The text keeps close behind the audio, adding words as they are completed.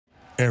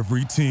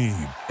Every team,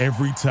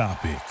 every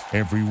topic,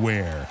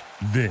 everywhere.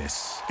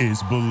 This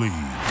is Believe.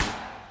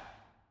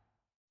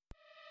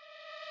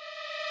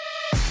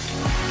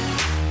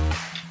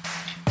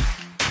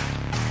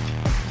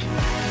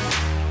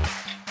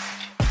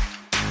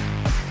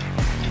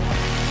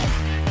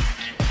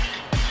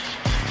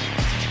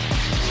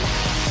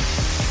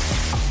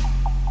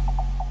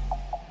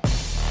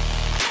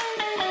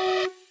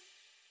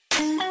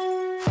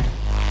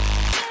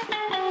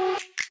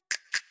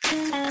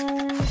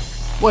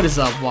 What is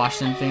up,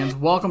 Washington fans?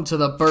 Welcome to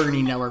the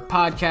Burgundy Network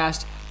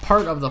podcast,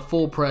 part of the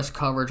Full Press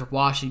Coverage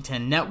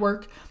Washington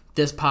Network.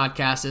 This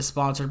podcast is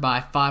sponsored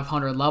by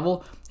 500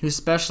 Level, who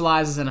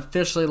specializes in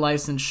officially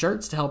licensed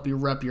shirts to help you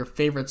rep your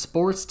favorite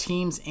sports,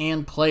 teams,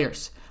 and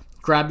players.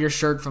 Grab your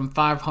shirt from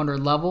 500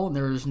 Level, and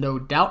there is no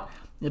doubt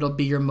it'll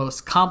be your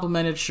most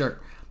complimented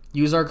shirt.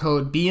 Use our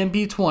code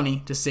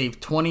BNB20 to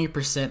save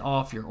 20%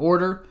 off your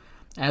order.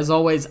 As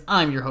always,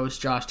 I'm your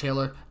host, Josh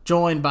Taylor,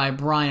 joined by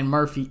Brian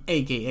Murphy,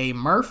 aka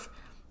Murph.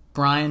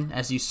 Brian,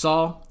 as you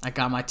saw, I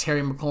got my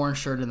Terry McLaurin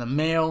shirt in the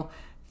mail.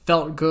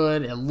 Felt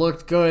good, it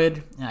looked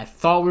good, and I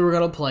thought we were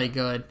going to play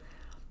good.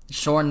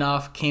 Sure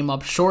enough, came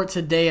up short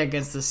today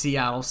against the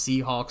Seattle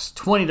Seahawks,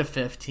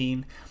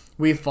 20-15.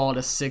 We fall to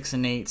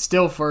 6-8,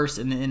 still first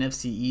in the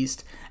NFC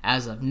East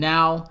as of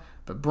now.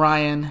 But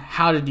Brian,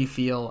 how did you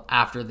feel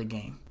after the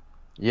game?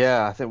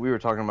 Yeah, I think we were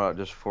talking about it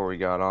just before we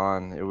got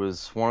on. It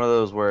was one of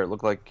those where it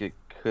looked like it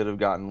could have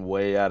gotten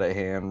way out of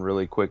hand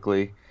really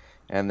quickly.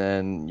 And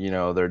then,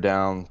 they're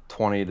down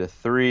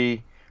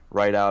 20-3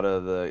 right out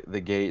of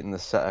the gate in the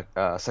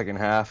second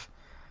half.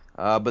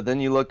 But then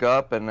you look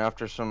up, and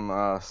after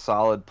some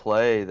solid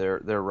play, they're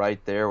right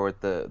there with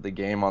the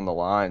game on the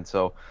line.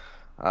 So,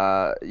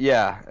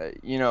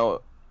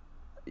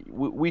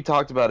 we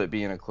talked about it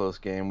being a close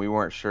game. We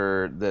weren't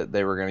sure that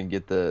they were going to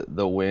get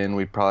the win.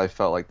 We probably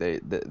felt like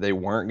they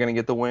weren't going to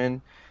get the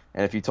win.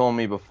 And if you told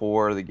me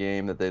before the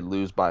game that they'd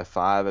lose by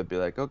 5, I'd be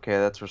like, okay,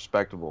 that's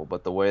respectable.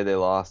 But the way they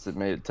lost, it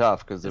made it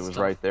tough because it was tough.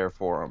 Right there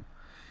for them.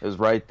 It was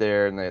right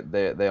there, and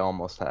they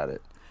almost had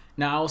it.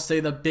 Now, I'll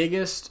say the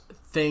biggest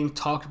thing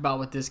talked about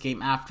with this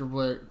game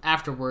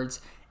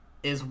afterwards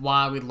is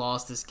why we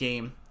lost this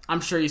game.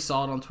 I'm sure you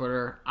saw it on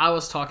Twitter. I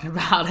was talking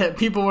about it.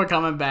 People were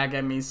coming back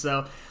at me.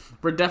 So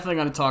we're definitely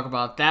going to talk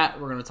about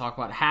that. We're going to talk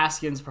about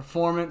Haskins'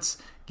 performance,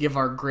 give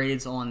our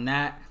grades on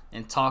that,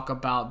 and talk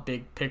about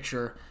big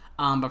picture.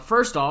 But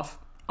first off,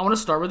 I want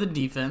to start with the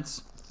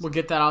defense. We'll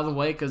get that out of the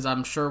way because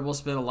I'm sure we'll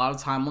spend a lot of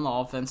time on the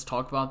offense,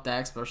 talk about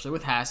that, especially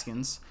with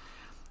Haskins.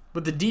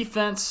 With the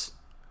defense,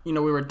 we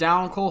were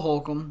down Cole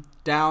Holcomb,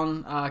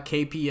 down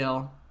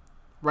KPL.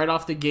 Right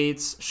off the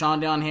gates,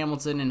 Shondae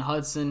Hamilton and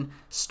Hudson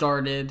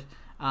started.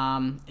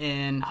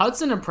 And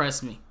Hudson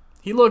impressed me.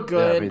 He looked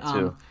good. Yeah, me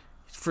too.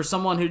 For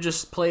someone who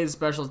just played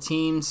special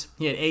teams,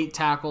 he had 8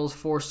 tackles,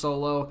 4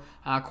 solo,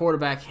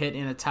 quarterback hit,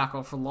 and a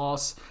tackle for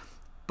loss.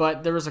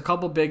 But there was a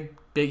couple big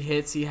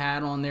hits he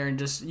had on there, and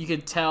just you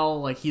could tell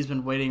like he's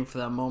been waiting for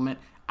that moment.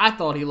 I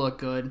thought he looked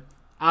good.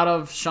 Out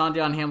of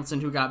Shondae Hamilton,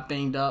 who got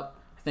banged up,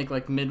 I think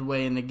like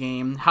midway in the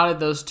game, how did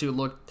those two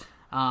look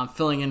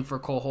filling in for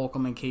Cole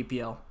Holcomb and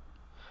KPL?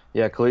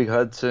 Yeah, Khaleke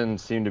Hudson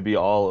seemed to be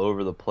all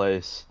over the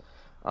place,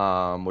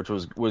 which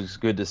was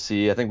good to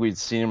see. I think we'd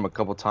seen him a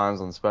couple times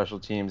on special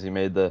teams. He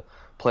made the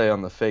play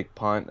on the fake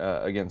punt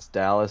against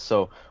Dallas.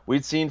 So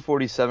we'd seen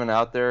 47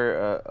 out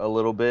there a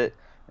little bit.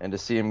 And to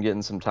see him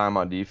getting some time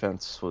on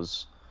defense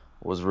was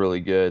really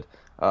good.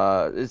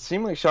 It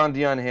seemed like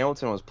Shondae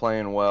Hamilton was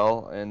playing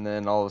well, and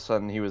then all of a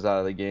sudden he was out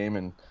of the game,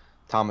 and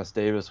Thomas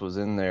Davis was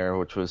in there,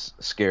 which was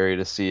scary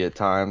to see at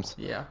times.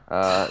 Yeah.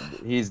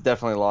 He's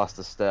definitely lost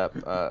a step.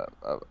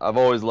 I've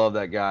always loved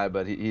that guy,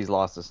 but he's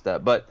lost a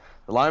step. But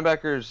the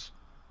linebackers,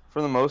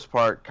 for the most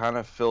part, kind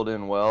of filled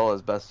in well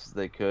as best as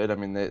they could. I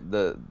mean,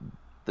 the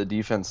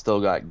defense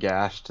still got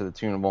gashed to the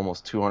tune of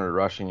almost 200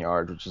 rushing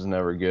yards, which is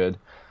never good.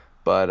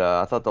 But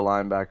I thought the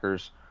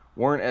linebackers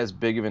weren't as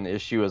big of an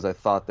issue as I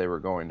thought they were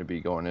going to be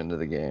going into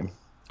the game.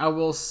 I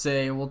will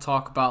say, we'll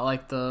talk about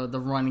like the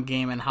run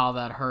game and how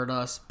that hurt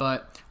us.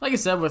 But like I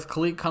said, with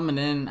Khaleke coming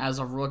in as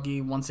a rookie,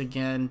 once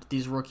again,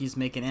 these rookies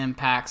making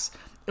impacts,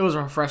 it was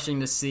refreshing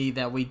to see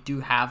that we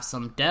do have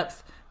some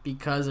depth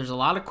because there's a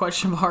lot of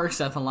question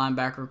marks at the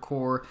linebacker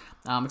core,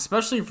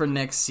 especially for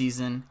next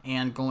season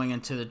and going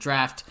into the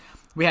draft.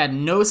 We had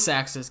no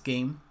sacks this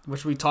game,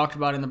 which we talked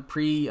about in the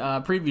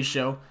preview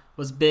show.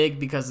 Was big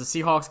because the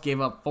Seahawks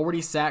gave up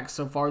 40 sacks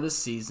so far this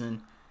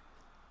season.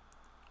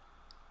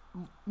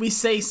 We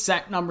say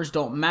sack numbers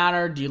don't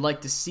matter. Do you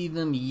like to see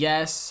them?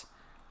 Yes.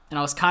 And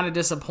I was kind of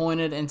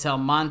disappointed until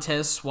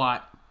Montez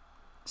Sweat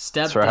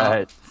stepped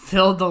up,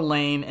 filled the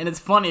lane. And it's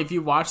funny, if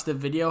you watch the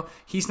video,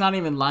 he's not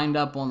even lined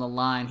up on the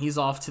line. He's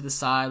off to the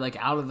side, like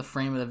out of the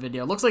frame of the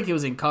video. It looks like he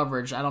was in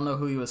coverage. I don't know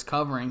who he was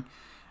covering.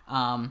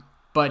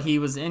 But he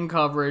was in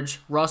coverage.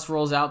 Russ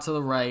rolls out to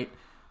the right.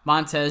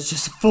 Montez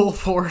just full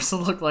force,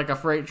 looked like a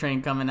freight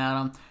train coming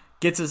at him.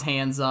 Gets his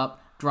hands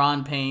up.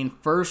 Dron Payne,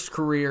 first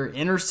career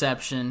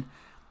interception.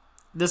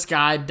 This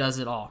guy does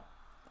it all.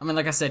 I mean,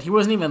 like I said, he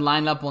wasn't even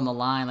lined up on the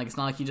line. Like, it's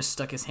not like he just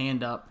stuck his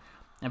hand up.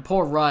 And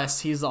poor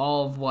Russ, he's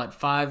all of,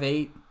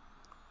 5'8"?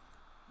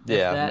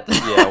 Yeah,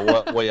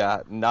 yeah, well,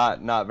 yeah,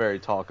 not very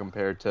tall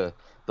compared to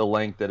the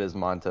length that is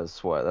Montez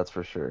Sweat, that's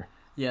for sure.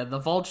 Yeah, the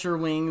vulture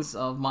wings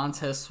of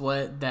Montez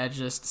Sweat that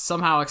just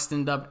somehow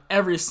extend up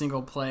every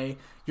single play.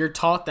 You're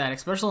taught that,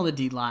 especially on the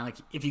D line. Like,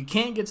 if you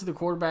can't get to the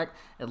quarterback,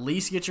 at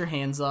least get your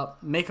hands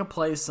up, make a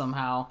play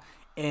somehow.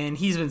 And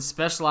he's been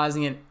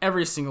specializing in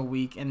every single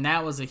week, and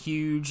that was a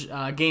huge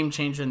game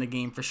changer in the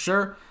game for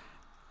sure.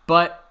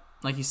 But,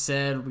 like you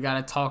said, we got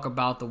to talk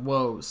about the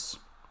woes.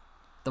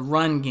 The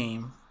run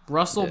game.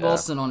 Russell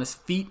Wilson on his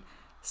feet,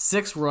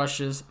 6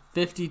 rushes,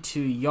 52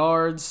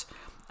 yards.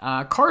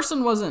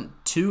 Carson wasn't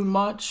too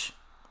much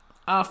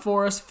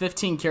for us,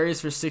 15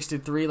 carries for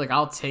 63. Like,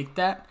 I'll take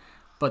that.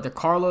 But the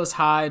Carlos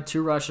Hyde,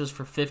 2 rushes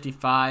for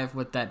 55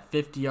 with that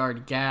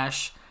 50-yard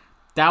gash,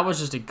 that was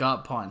just a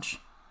gut punch.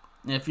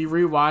 And if you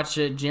rewatch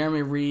it,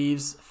 Jeremy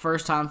Reeves,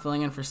 first time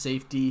filling in for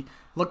safety,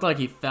 looked like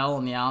he fell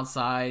on the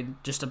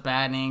outside, just a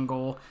bad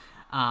angle,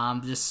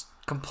 just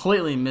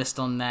completely missed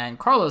on that. And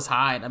Carlos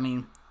Hyde, I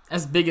mean,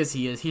 as big as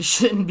he is, he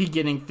shouldn't be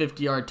getting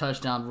 50-yard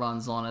touchdown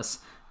runs on us.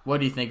 What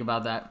do you think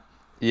about that?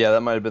 Yeah,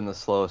 that might have been the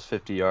slowest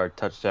 50-yard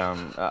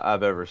touchdown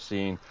I've ever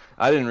seen.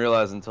 I didn't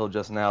realize until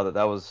just now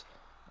that was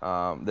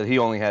that he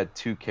only had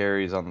 2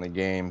 carries on the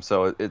game.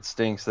 So it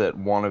stinks that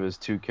one of his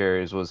 2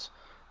 carries was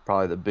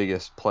probably the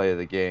biggest play of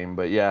the game.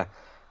 But yeah,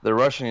 the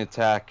rushing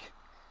attack,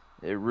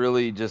 it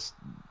really just,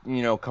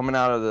 coming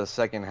out of the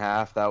second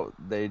half, that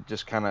they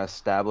just kind of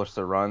established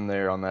the run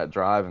there on that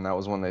drive, and that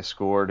was when they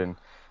scored. And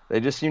they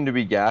just seemed to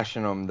be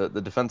gashing them.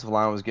 The defensive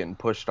line was getting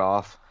pushed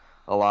off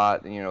a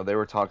lot. They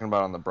were talking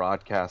about on the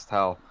broadcast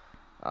how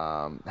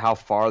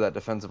far that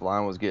defensive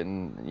line was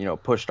getting,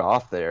 pushed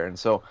off there. And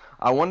so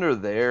I wonder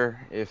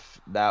there if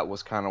that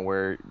was kind of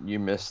where you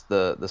missed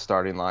the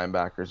starting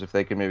linebackers, if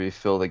they could maybe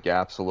fill the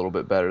gaps a little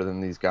bit better than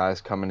these guys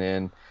coming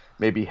in,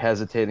 maybe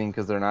hesitating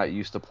because they're not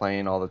used to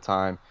playing all the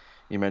time.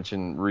 You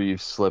mentioned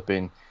Reeves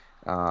slipping.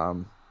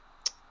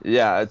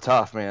 Yeah,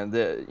 tough, man.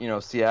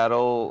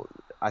 Seattle,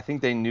 I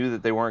think they knew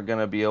that they weren't going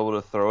to be able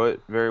to throw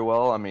it very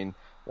well. I mean,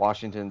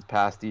 Washington's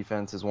pass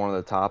defense is one of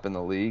the top in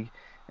the league.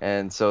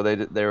 And so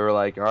they were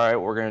like, all right,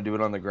 we're going to do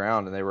it on the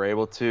ground. And they were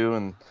able to,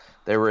 and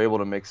they were able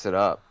to mix it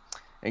up.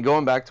 And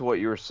going back to what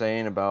you were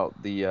saying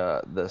about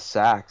the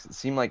sacks, it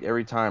seemed like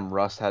every time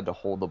Russ had to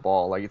hold the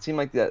ball, like it seemed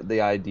like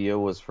the idea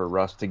was for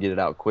Russ to get it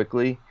out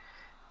quickly.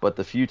 But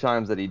the few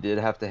times that he did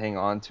have to hang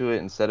on to it,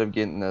 instead of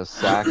getting those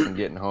sacks and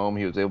getting home,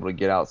 he was able to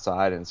get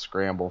outside and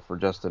scramble for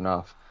just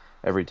enough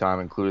every time,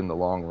 including the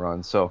long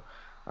run. So,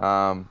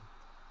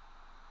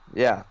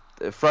 yeah,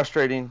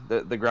 frustrating.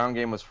 The ground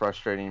game was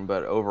frustrating,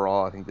 but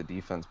overall, I think the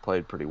defense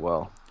played pretty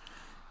well.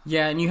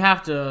 Yeah, and you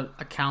have to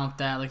account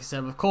that, like I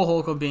said, with Cole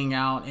Holcomb being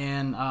out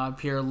and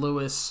Pierre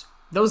Lewis,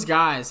 those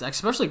guys,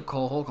 especially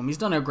Cole Holcomb, he's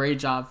done a great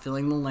job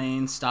filling the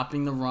lane,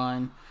 stopping the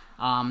run.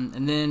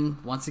 And then,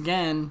 once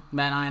again,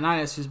 Matt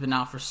Ioannidis, who's been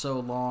out for so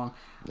long,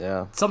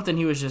 something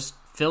he was just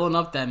filling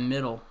up that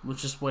middle,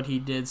 which is what he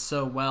did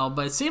so well.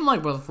 But it seemed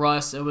like with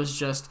Russ, it was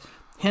just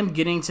him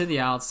getting to the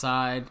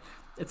outside.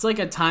 It's like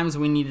at times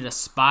we needed a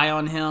spy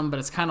on him, but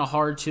it's kind of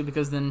hard to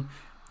because then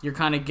you're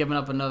kind of giving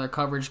up another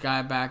coverage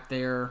guy back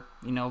there.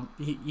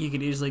 He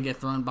could easily get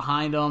thrown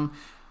behind him.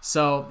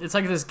 So it's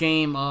like this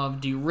game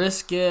of, do you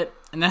risk it?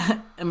 And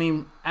that, I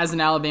mean, as an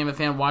Alabama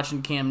fan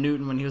watching Cam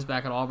Newton when he was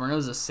back at Auburn, it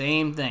was the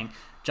same thing.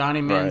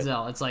 Johnny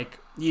Manziel. Right. It's like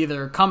you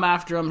either come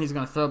after him, he's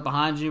going to throw it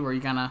behind you, or you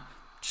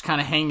just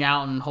kind of hang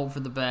out and hope for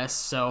the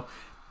best. So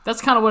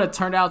that's kind of what it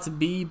turned out to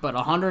be. But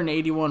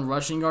 181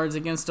 rushing yards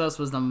against us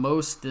was the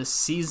most this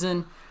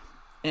season.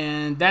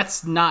 And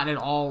that's not at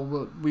all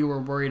what we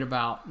were worried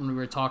about when we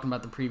were talking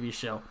about the previous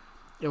show.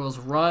 It was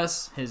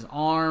Russ, his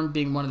arm,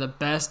 being one of the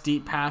best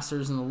deep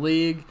passers in the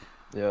league.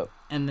 Yep.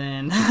 And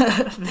then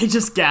they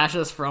just gash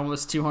us for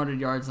almost 200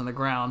 yards on the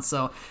ground.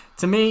 So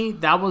to me,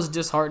 that was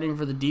disheartening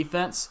for the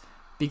defense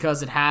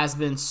because it has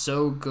been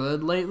so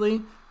good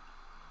lately.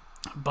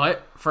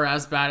 But for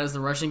as bad as the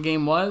rushing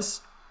game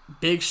was,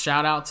 big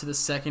shout out to the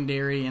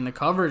secondary in the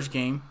coverage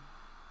game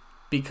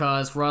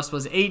because Russ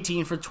was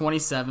 18 for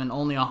 27,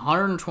 only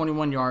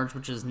 121 yards,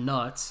 which is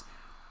nuts.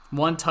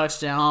 1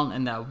 touchdown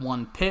and that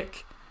 1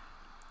 pick.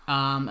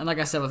 And like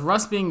I said, with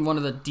Russ being one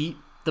of the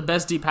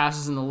best deep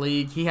passes in the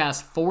league, he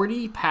has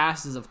 40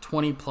 passes of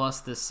 20-plus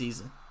this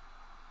season.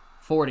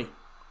 40.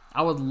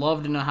 I would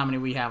love to know how many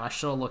we have. I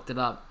should have looked it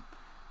up.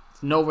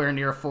 It's nowhere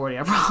near 40.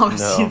 I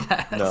promise you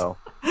that. No.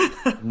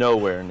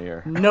 Nowhere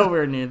near.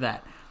 Nowhere near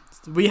that.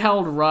 We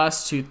held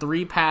Russ to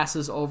 3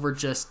 passes over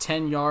just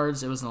 10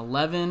 yards. It was an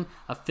 11,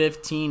 a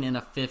 15, and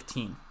a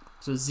 15.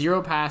 So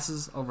 0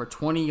 passes over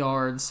 20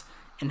 yards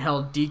and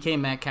held DK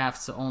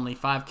Metcalf to only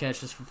 5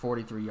 catches for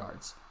 43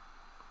 yards.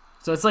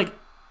 So it's like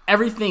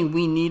everything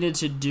we needed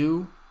to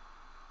do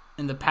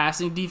in the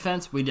passing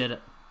defense, we did it.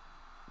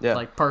 Yeah.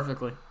 Like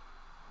perfectly.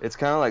 It's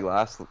kind of like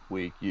last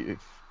week.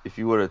 If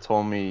you would have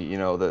told me,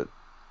 that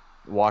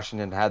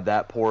Washington had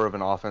that poor of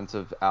an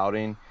offensive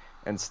outing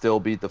and still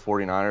beat the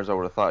 49ers, I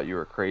would have thought you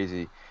were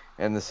crazy.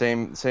 And the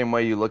same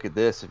way you look at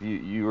this, if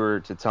you were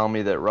to tell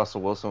me that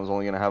Russell Wilson was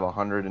only going to have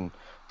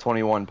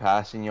 121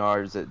 passing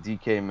yards, that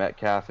DK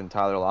Metcalf and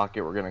Tyler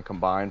Lockett were going to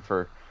combine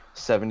for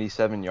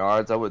 77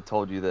 yards, I would have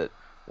told you that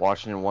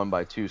Washington won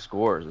by 2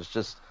 scores. It's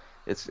just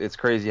it's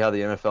crazy how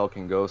the NFL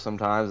can go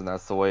sometimes, and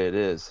that's the way it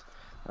is.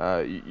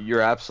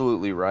 You're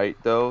absolutely right,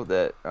 though,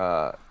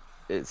 that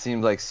it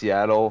seems like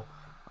Seattle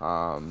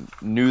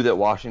knew that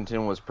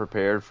Washington was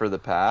prepared for the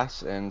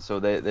pass, and so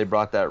they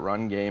brought that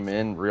run game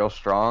in real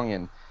strong,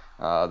 and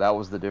that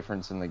was the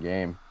difference in the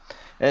game.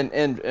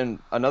 And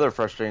another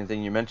frustrating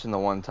thing, you mentioned the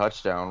one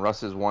touchdown.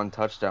 Russ's one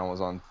touchdown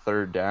was on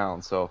 3rd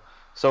down, so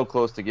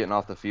close to getting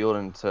off the field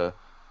and to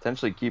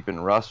potentially keeping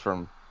Russ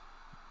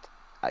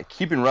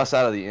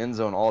out of the end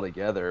zone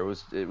altogether.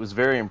 It was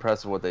very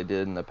impressive what they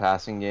did in the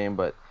passing game,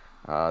 but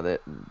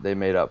they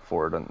made up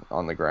for it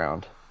on the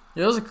ground.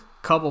 There was a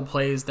couple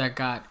plays that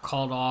got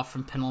called off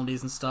from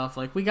penalties and stuff.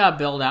 Like, we got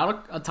bailed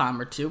out a time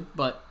or two,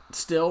 but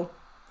still,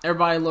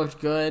 everybody looked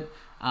good.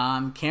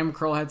 Cam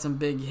Curl had some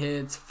big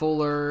hits.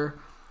 Fuller,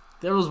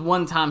 there was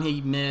one time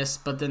he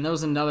missed, but then there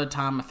was another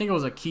time, I think it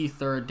was a key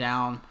 3rd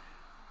down.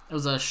 It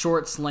was a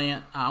short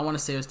slant. I want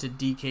to say it was to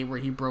DK where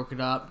he broke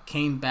it up,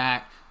 came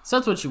back. So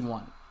that's what you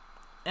want.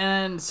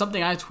 And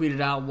something I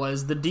tweeted out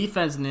was the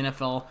defense in the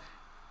NFL,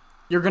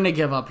 you're going to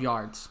give up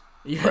yards.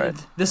 Right.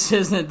 This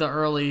isn't the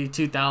early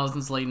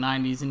 2000s, late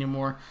 90s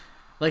anymore.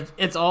 Like,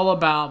 it's all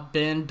about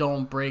bend,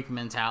 don't break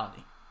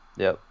mentality.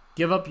 Yep.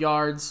 Give up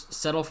yards,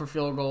 settle for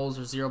field goals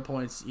or 0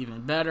 points,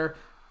 even better.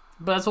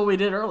 But that's what we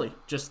did early.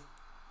 Just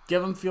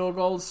give them field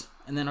goals.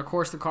 And then, of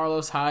course, the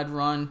Carlos Hyde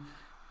run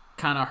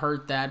kind of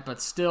hurt that.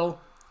 But still,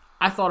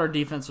 I thought our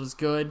defense was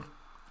good.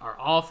 Our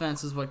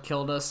offense is what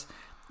killed us.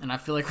 And I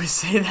feel like we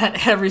say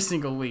that every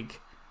single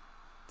week.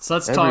 So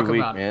let's talk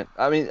about it.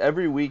 I mean,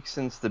 every week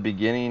since the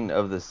beginning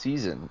of the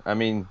season. I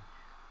mean,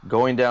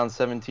 going down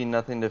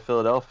 17-0 to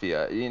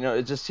Philadelphia.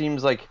 It just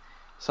seems like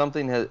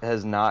something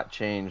has not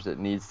changed that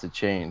needs to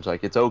change.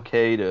 Like, it's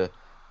okay to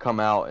come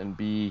out and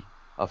be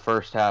a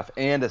first half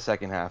and a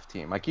second half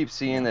team. I keep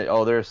seeing that,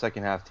 they're a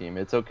second half team.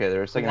 It's okay,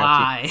 they're a second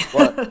half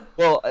team.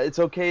 Well, it's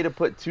okay to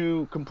put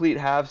 2 complete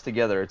halves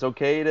together. It's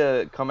okay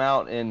to come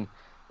out and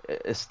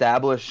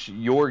establish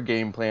your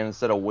game plan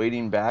instead of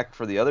waiting back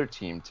for the other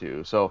team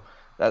to. So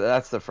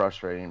that's the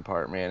frustrating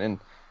part, man.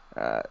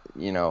 And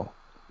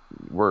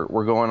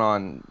we're going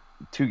on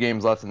 2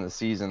 games left in the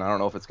season. I don't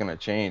know if it's going to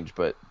change,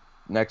 but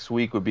next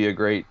week would be a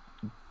great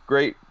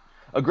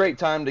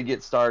time to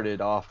get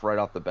started off right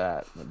off the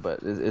bat.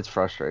 But it's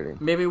frustrating.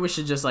 Maybe we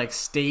should just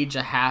stage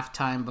a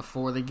halftime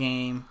before the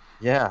game.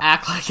 Yeah.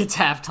 Act like it's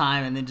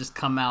halftime and then just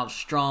come out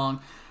strong.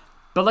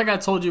 But like I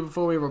told you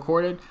before we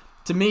recorded,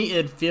 to me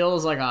it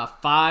feels like a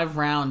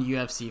 5-round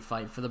UFC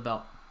fight for the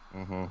belt.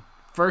 Mm-hmm.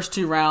 First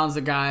 2 rounds,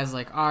 the guy's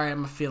like, all right, I'm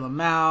going to feel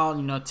him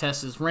out,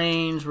 test his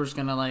range. We're just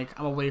going to, I'm going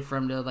to wait for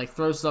him to,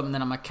 throw something,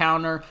 then I'm going to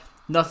counter.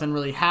 Nothing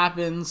really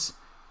happens.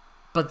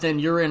 But then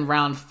you're in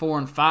round 4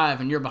 and 5,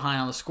 and you're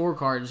behind on the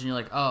scorecards, and you're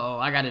like, oh,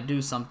 I got to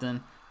do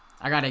something.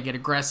 I got to get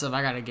aggressive.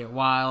 I got to get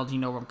wild.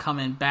 I'm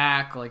coming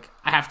back.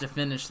 I have to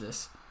finish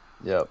this.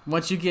 Yep.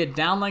 Once you get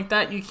down like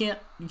that, you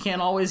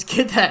can't always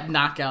get that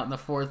knockout in the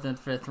 4th and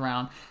 5th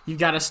round. You've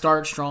got to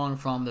start strong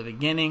from the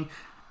beginning.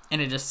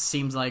 And it just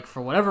seems like,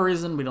 for whatever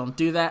reason, we don't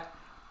do that.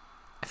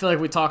 I feel like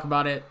we talk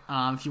about it.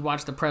 If you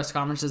watch the press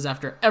conferences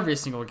after every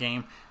single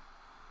game,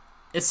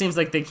 it seems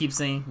like they keep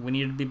saying, we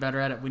need to be better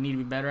at it. We need to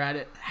be better at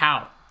it.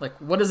 How?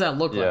 What does that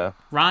look like?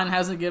 Ryan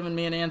hasn't given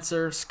me an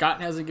answer.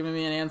 Scott hasn't given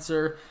me an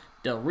answer.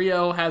 Del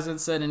Rio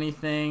hasn't said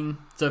anything.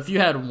 So if you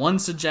had one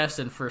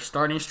suggestion for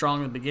starting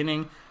strong at the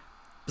beginning,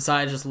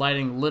 besides just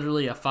lighting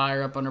literally a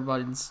fire up under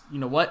buttons,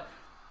 what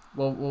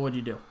would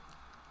you do?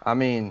 I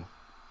mean,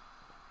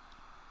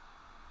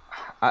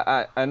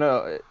 I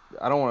know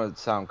I don't want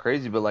to sound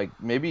crazy, but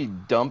maybe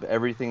dump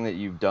everything that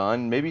you've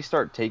done. Maybe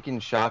start taking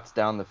shots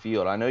down the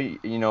field. I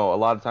know a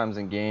lot of times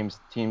in games,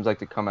 teams like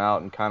to come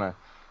out and kind of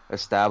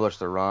establish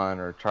the run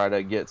or try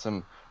to get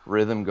some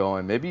rhythm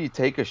going. Maybe you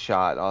take a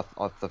shot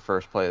off the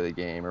first play of the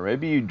game, or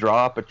maybe you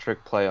draw up a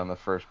trick play on the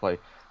first play.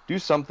 Do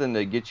something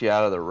to get you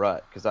out of the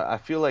rut, because I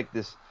feel like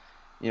this,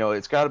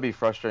 it's got to be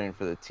frustrating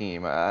for the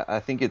team. I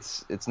think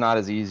it's not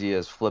as easy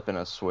as flipping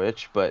a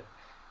switch, but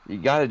you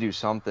got to do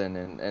something,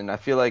 and I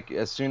feel like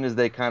as soon as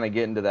they kind of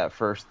get into that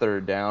first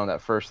 3rd down,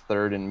 that first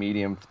 3rd and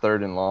medium,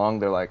 3rd and long,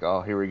 they're like,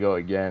 oh, here we go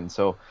again.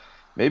 So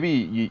maybe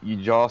you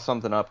draw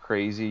something up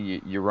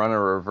crazy, you run a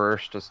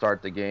reverse to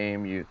start the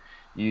game,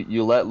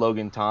 you let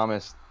Logan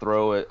Thomas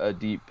throw a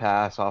deep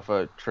pass off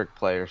a trick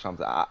play or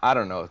something. I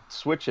don't know.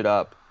 Switch it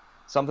up.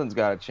 Something's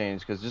got to change,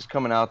 because just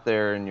coming out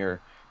there in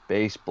your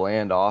base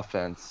bland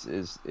offense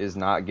is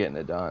not getting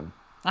it done.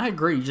 I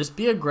agree. Just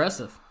be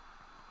aggressive.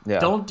 Yeah.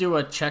 Don't do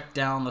a check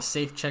down, a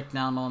safe check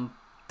down on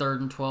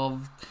 3rd and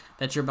 12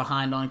 that you're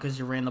behind on because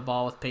you ran the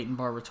ball with Peyton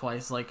Barber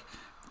twice.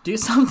 Do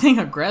something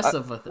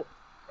aggressive with it.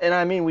 And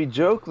I mean, we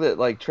joke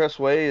that Tress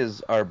Way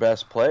is our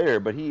best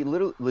player, but he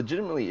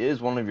legitimately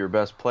is one of your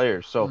best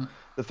players. So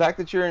the fact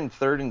that you're in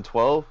 3rd and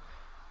 12,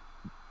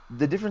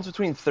 the difference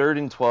between 3rd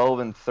and 12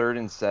 and 3rd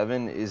and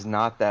 7 is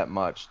not that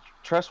much.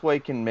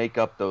 Tressway can make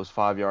up those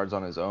 5 yards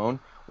on his own.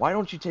 Why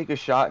don't you take a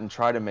shot and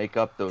try to make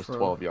up those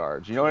 12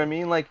 yards? You know what I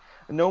mean? Like,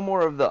 no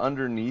more of the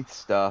underneath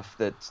stuff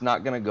that's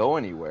not going to go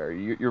anywhere.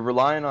 You're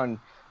relying on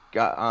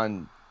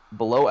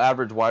below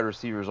average wide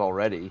receivers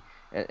already,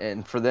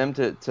 and for them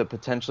to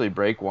potentially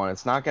break one,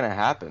 it's not going to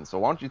happen. So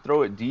why don't you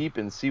throw it deep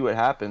and see what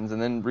happens,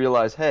 and then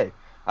realize, hey,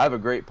 I have a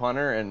great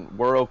punter, and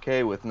we're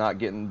okay with not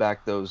getting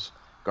back those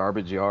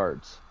garbage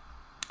yards.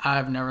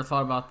 I've never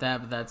thought about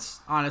that, but that's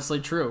honestly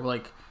true.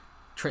 Like,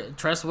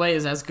 Tressway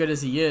is as good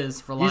as he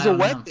is. He's a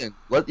weapon.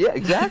 Yeah,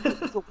 exactly.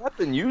 He's a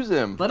weapon. Use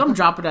him. Let him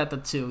drop it at the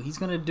 2. He's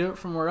going to do it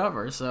from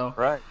wherever. So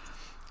right.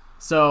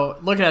 So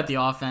looking at the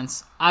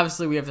offense,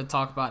 obviously we have to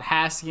talk about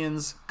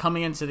Haskins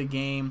coming into the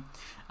game.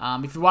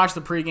 If you watch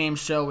the pregame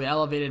show, we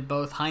elevated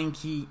both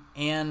Heinicke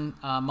and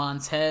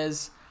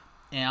Montez.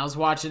 And I was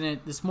watching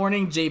it this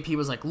morning. JP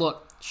was like,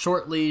 look,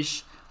 short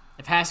leash.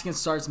 If Haskins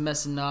starts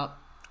messing up,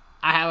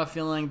 I have a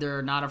feeling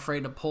they're not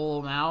afraid to pull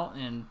him out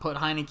and put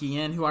Heinicke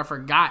in, who I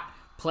forgot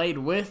played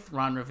with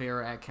Ron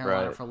Rivera at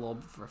Carolina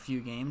right. for a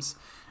few games.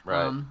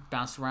 Right.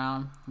 Bounced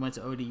around, went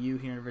to ODU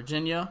here in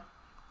Virginia.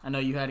 I know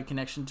you had a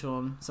connection to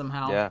him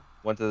somehow. Yeah,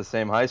 went to the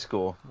same high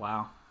school.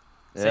 Wow.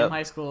 Yep. Same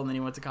high school, and then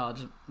he went to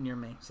college near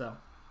me. So.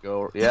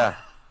 Yeah,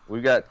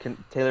 we've got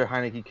Taylor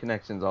Heinicke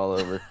connections all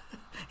over.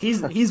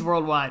 He's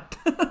worldwide.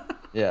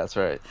 Yeah, that's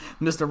right.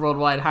 Mr.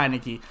 Worldwide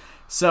Heinicke.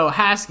 So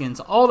Haskins,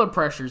 all the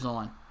pressure's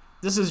on.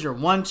 This is your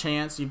one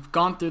chance. You've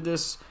gone through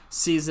this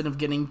season of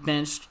getting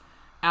benched.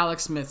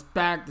 Alex Smith's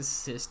back. This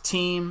is his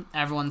team.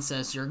 Everyone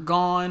says you're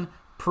gone.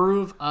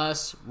 Prove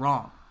us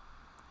wrong.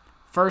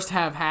 First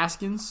half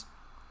Haskins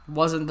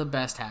wasn't the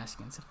best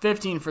Haskins.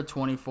 15 for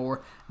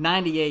 24,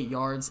 98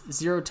 yards,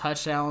 0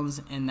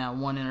 touchdowns, and that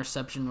 1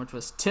 interception, which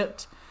was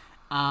tipped.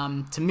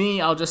 To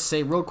me, I'll just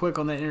say real quick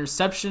on the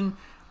interception,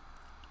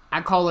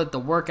 I call it the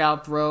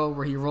workout throw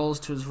where he rolls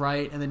to his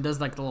right and then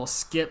does like the little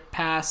skip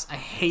pass. I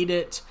hate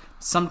it.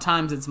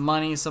 Sometimes it's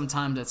money,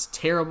 sometimes it's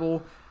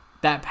terrible.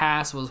 That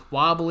pass was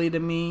wobbly to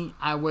me.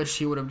 I wish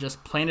he would have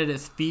just planted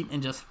his feet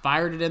and just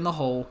fired it in the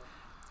hole.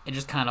 It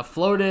just kind of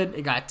floated.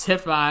 It got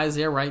tipped by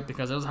Isaiah Wright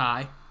because it was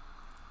high.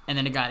 And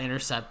then it got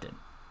intercepted.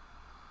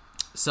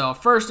 So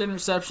first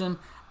interception,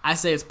 I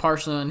say it's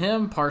partially on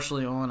him,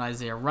 partially on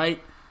Isaiah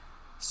Wright.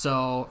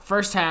 So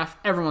first half,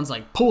 everyone's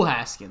like, pull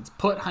Haskins,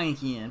 put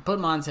Heinicke in, put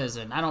Montez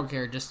in. I don't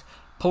care, just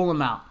pull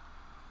him out.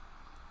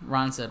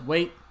 Ron said,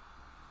 wait.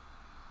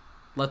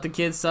 Let the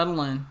kids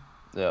settle in.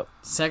 Yep.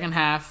 Second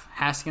half,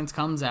 Haskins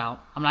comes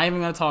out. I'm not even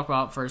going to talk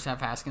about first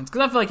half Haskins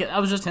because I feel like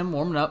that was just him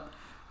warming up,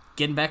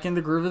 getting back in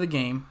the groove of the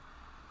game.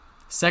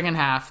 Second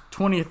half,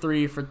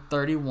 23 for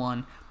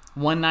 31,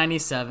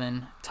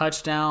 197,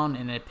 touchdown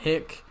and a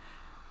pick,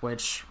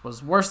 which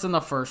was worse than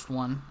the first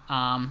one.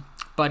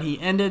 But he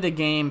ended the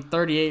game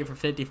 38 for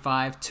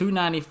 55,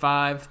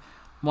 295,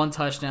 1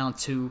 touchdown,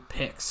 2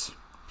 picks.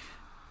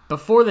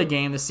 Before the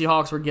game, the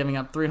Seahawks were giving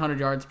up 300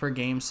 yards per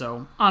game,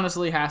 so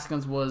honestly,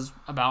 Haskins was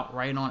about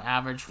right on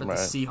average for the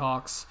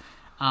Seahawks.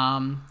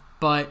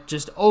 But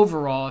just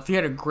overall, if you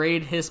had to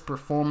grade his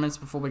performance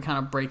before we kind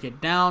of break it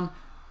down,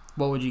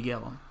 what would you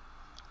give him?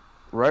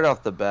 Right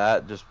off the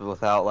bat, just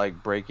without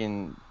like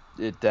breaking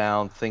it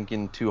down,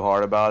 thinking too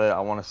hard about it, I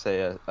want to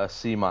say a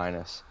C-.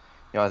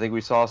 I think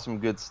we saw some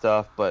good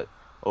stuff, but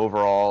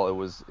overall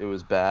it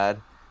was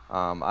bad.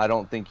 I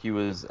don't think he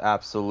was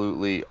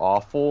absolutely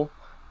awful.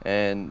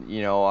 And,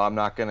 I'm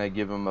not going to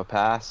give him a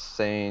pass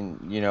saying,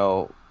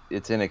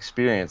 it's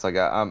inexperience. Like,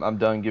 I'm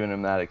done giving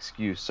him that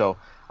excuse. So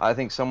I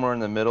think somewhere in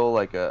the middle,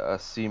 like a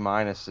C-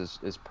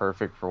 is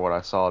perfect for what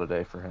I saw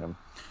today for him.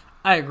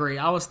 I agree.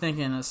 I was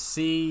thinking a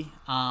C.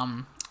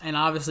 And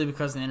obviously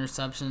because of the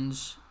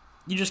interceptions,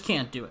 you just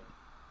can't do it.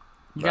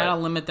 You got to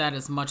limit that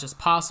as much as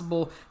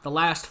possible. The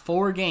last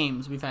 4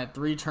 games, we've had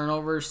 3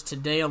 turnovers.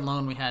 Today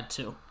alone, we had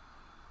 2.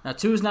 Now,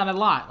 2 is not a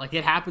lot. Like,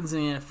 it happens in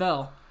the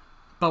NFL.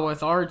 But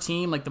with our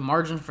team, like the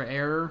margin for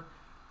error,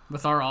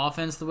 with our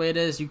offense the way it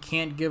is, you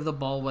can't give the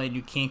ball away and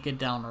you can't get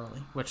down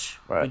early, which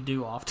we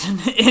do often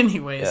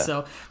anyway. Yeah.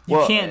 So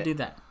you can't do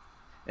that.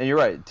 And you're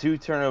right. 2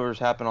 turnovers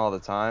happen all the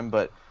time,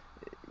 but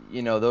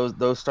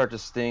those start to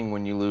sting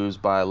when you lose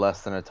by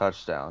less than a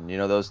touchdown.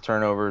 Those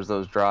turnovers,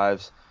 those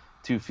drives,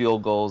 2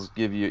 field goals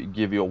give you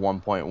a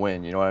 1-point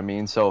win. You know what I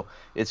mean? So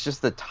it's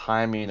just the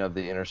timing of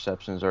the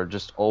interceptions are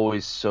just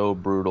always so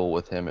brutal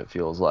with him. It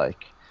feels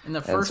like. And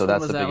the first one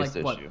was at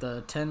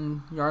the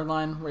 10-yard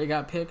line where he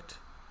got picked?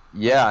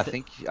 Yeah, I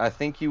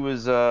think he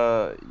was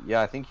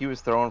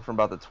throwing from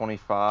about the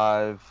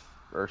 25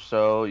 or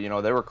so.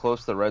 They were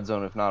close to the red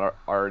zone, if not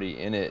already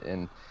in it,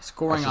 and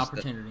scoring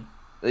opportunity.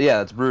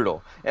 Yeah, it's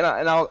brutal. And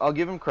I'll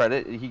give him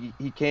credit.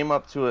 He came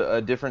up to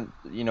a different,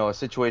 a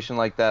situation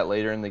like that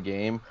later in the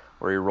game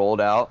where he rolled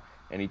out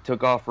and he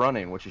took off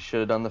running, which he should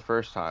have done the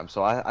first time.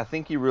 So I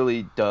think he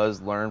really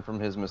does learn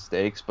from his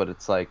mistakes, but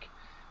it's like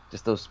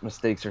just those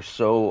mistakes are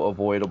so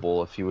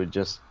avoidable if he would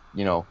just,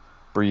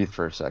 breathe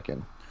for a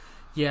second.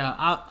 Yeah,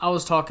 I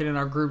was talking in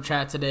our group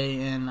chat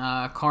today, and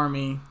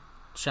Carmi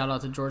shout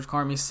out to George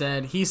Carmi,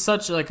 said he's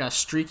such like a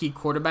streaky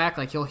quarterback.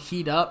 Like he'll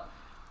heat up,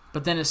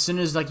 but then as soon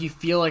as like you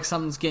feel like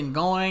something's getting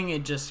going,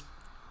 it just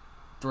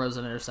throws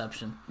an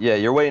interception. Yeah,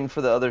 you're waiting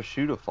for the other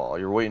shoe to fall.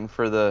 You're waiting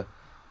for the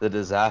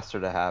disaster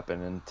to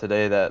happen. And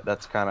today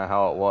that's kind of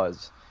how it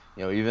was.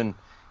 You know,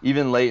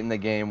 even late in the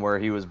game where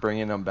he was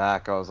bringing them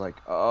back, I was like,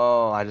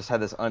 oh, I just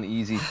had this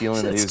uneasy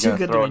feeling that he was going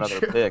to throw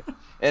another pick.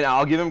 And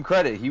I'll give him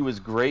credit. He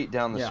was great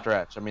down the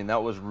stretch. I mean,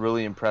 that was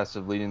really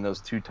impressive leading those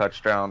 2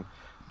 touchdown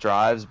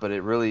drives. But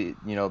it really,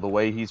 you know, the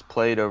way he's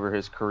played over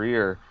his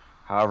career,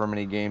 however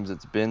many games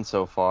it's been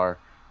so far,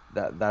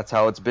 that's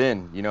how it's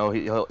been. You know,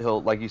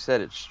 he'll like you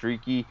said, it's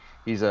streaky.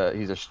 He's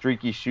a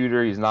streaky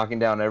shooter. He's knocking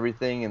down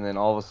everything, and then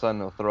all of a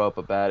sudden he'll throw up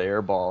a bad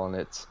air ball, and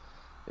it's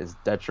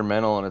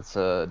detrimental and it's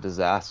a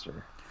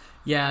disaster.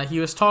 Yeah, he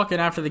was talking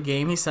after the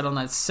game. He said on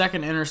that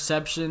second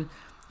interception,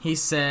 he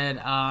said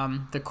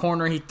the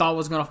corner he thought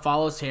was going to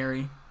follow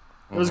Terry.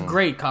 It was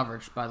great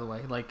coverage, by the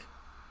way.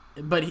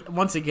 But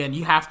once again,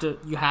 you have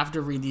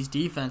to read these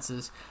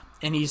defenses.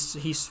 And he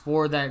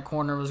swore that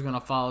corner was going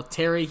to follow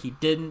Terry. He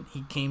didn't.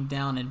 He came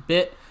down and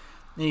bit.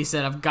 And he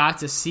said, I've got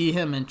to see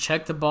him and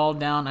check the ball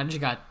down. I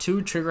just got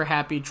too trigger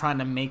happy trying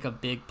to make a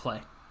big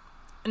play.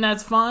 And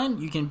that's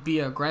fine. You can be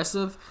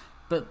aggressive.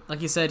 But like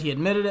he said, he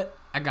admitted it.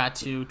 I got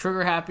too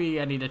trigger happy.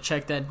 I need to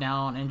check that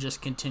down and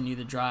just continue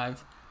the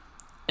drive.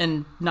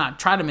 And not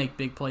try to make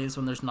big plays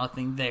when there's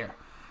nothing there.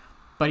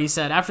 But he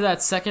said after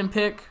that second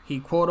pick, he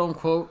quote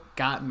unquote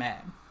got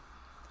mad.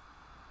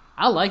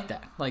 I like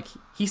that. Like,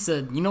 he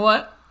said, you know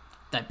what?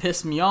 That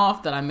pissed me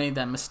off that I made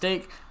that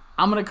mistake.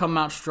 I'm going to come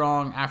out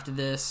strong after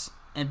this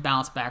and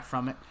bounce back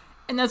from it.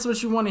 And that's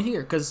what you want to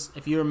hear. Because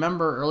if you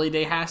remember early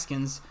day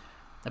Haskins,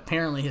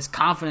 apparently his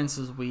confidence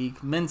is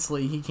weak.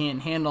 Mentally, he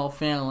can't handle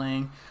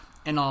failing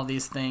and all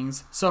these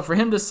things. So for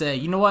him to say,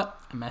 you know what?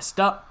 I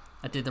messed up.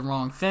 I did the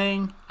wrong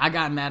thing. I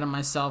got mad at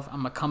myself.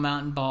 I'm going to come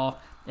out and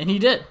ball. And he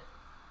did.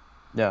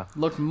 Yeah.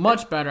 Looked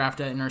much better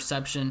after that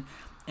interception.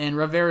 And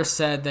Rivera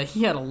said that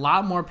he had a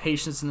lot more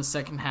patience in the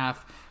second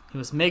half. He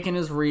was making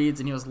his reads,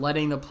 and he was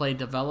letting the play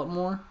develop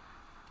more.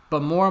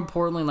 But more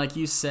importantly, like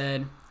you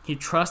said, he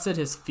trusted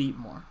his feet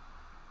more.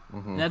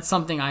 And that's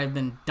something I've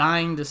been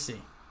dying to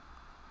see.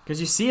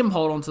 Because you see him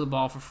hold onto the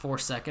ball for 4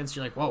 seconds.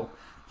 You're like, whoa,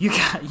 you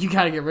got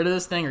to get rid of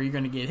this thing or you're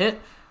going to get hit.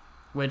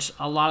 Which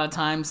a lot of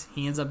times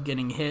he ends up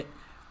getting hit.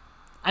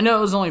 I know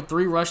it was only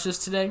 3 rushes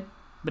today,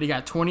 but he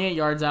got 28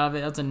 yards out of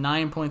it. That's a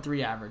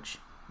 9.3 average.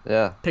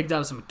 Yeah. Picked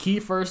up some key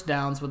first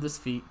downs with his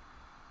feet.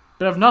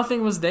 But if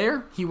nothing was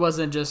there, he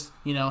wasn't just,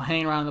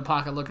 hanging around in the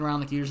pocket, looking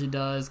around like he usually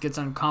does, gets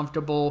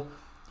uncomfortable.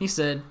 He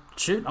said,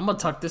 shoot, I'm going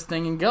to tuck this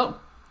thing and go.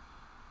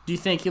 Do you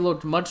think he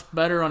looked much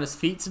better on his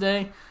feet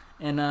today?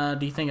 And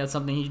do you think that's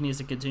something he needs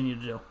to continue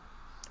to do?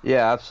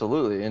 Yeah,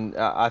 absolutely. And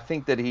I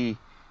think that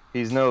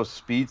he's no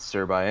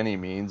speedster by any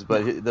means,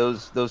 but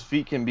those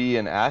feet can be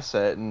an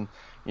asset. And,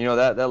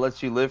 that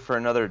lets you live for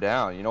another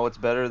down. What's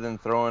better than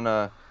throwing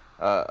a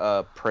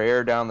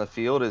prayer down the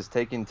field is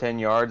taking 10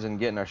 yards and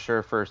getting a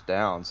sure first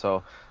down.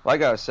 So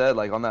like I said,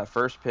 like on that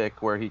first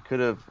pick where he could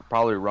have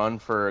probably run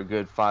for a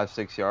good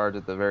 5-6 yards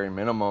at the very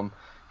minimum,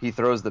 he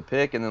throws the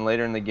pick, and then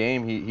later in the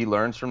game he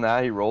learns from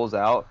that. He rolls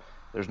out.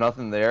 There's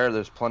nothing there.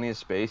 There's plenty of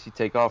space. He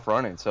take off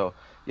running. So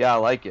yeah, I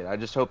like it. I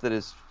just hope that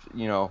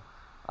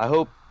I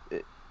hope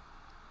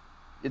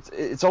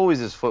it's always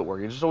his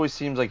footwork. It just always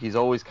seems like he's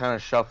always kind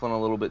of shuffling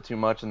a little bit too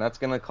much, and that's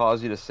going to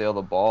cause you to sail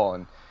the ball.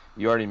 And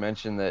you already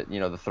mentioned that,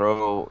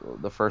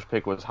 the first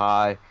pick was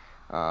high.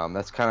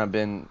 That's kind of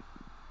been,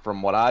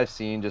 from what I've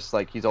seen, just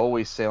like he's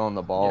always sailing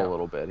the ball a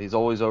little bit. He's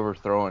always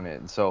overthrowing it.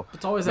 And so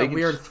it's always that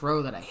weird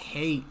throw that I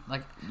hate.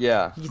 Like,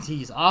 yeah,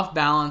 he's off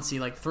balance. He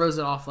throws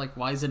it off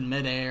while he's in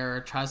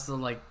midair, tries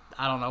to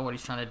I don't know what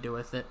he's trying to do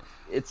with it.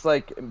 It's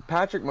like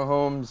Patrick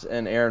Mahomes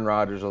and Aaron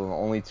Rodgers are the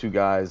only 2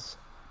 guys,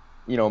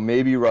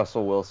 maybe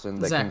Russell Wilson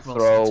that Zach can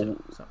Wilson throw.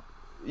 too, so.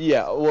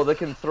 Yeah, well, they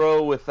can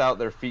throw without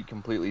their feet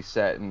completely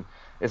set. And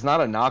it's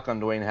not a knock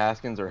on Dwayne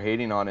Haskins or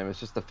hating on him. It's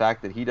just the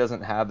fact that he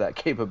doesn't have that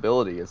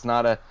capability. It's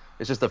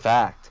just a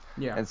fact.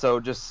 Yeah. And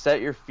so just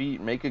set your feet,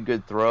 make a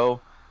good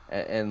throw,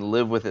 and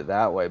live with it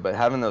that way. But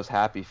having those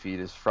happy feet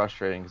is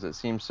frustrating because it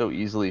seems so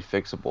easily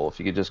fixable. If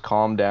you could just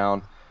calm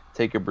down,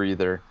 take a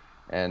breather,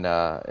 and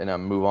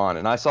move on.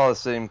 And I saw the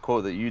same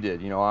quote that you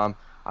did.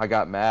 I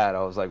got mad.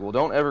 I was like, well,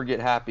 don't ever get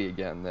happy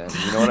again then.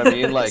 You know what I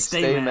mean? Like,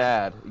 stay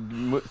mad.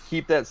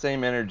 Keep that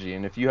same energy.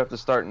 And if you have to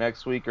start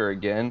next week or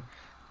again,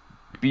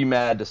 be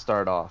mad to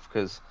start off,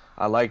 because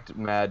I liked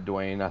Mad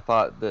Dwayne. I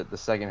thought that the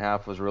second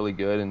half was really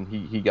good, and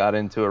he got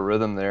into a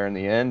rhythm there in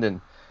the end,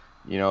 and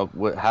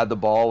had the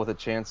ball with a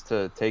chance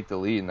to take the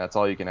lead, and that's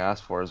all you can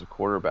ask for as a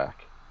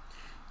quarterback.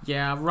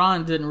 Yeah,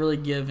 Ron didn't really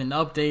give an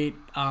update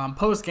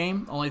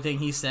post-game. Only thing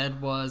he said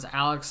was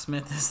Alex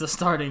Smith is the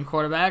starting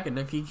quarterback, and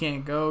if he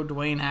can't go,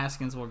 Dwayne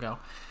Haskins will go.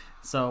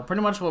 So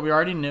pretty much what we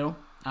already knew.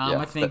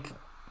 I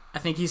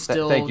think he's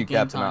still thank you, game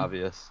Captain time.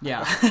 Obvious.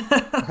 Yeah.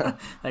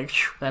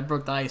 That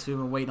broke the ice. We've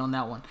been waiting on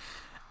that one.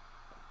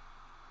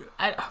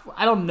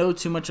 I don't know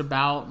too much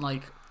about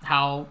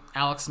how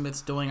Alex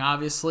Smith's doing,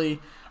 obviously,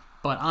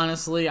 But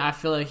honestly, I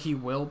feel like he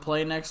will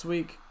play next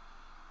week.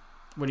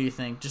 What do you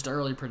think? Just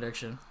early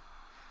prediction.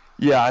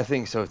 Yeah, I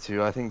think so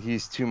too. I think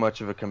he's too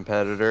much of a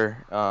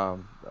competitor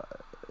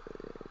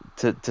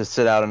to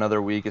sit out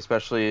another week,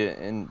 especially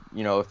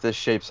if this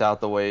shapes out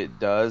the way it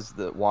does,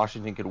 that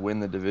Washington could win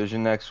the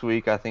division next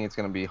week. I think it's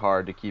going to be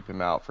hard to keep him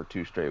out for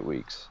 2 straight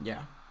weeks.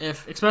 Yeah,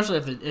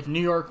 especially if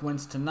New York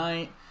wins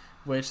tonight,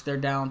 which they're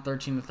down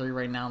 13-3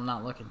 right now,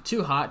 not looking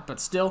too hot, but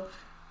still,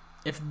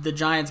 if the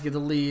Giants get the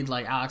lead,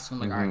 like Alex, I'm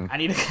like, all right, I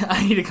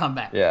need to come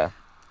back. Yeah,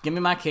 give me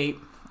my cape.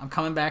 I'm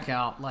coming back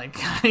out. Like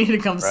I need to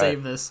come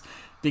save this.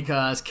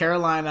 Because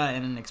Carolina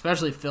and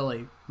especially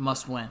Philly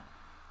must win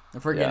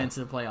if we're getting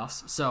into the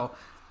playoffs. So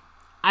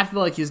I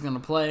feel like he's going to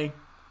play.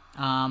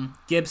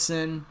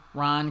 Gibson,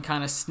 Ron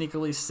kind of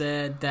sneakily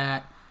said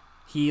that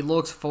he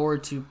looks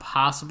forward to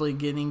possibly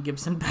getting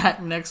Gibson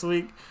back next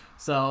week.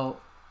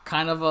 So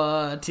kind of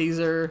a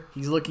teaser.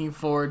 He's looking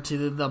forward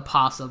to the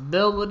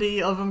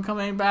possibility of him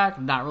coming back.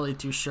 Not really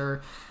too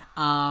sure.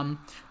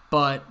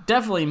 But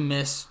definitely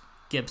miss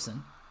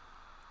Gibson.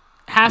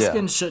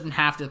 Haskins shouldn't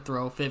have to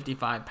throw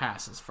 55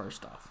 passes,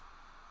 first off.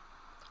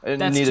 And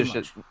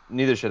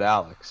neither should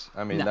Alex.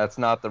 I mean, that's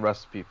not the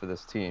recipe for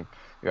this team.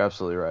 You're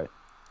absolutely right.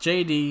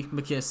 J.D.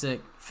 McKissic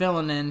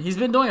filling in. He's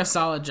been doing a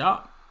solid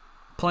job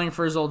playing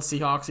for his old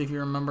Seahawks. If you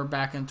remember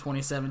back in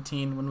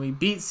 2017 when we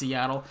beat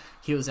Seattle,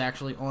 he was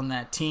actually on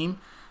that team.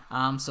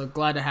 So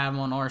glad to have him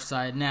on our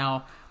side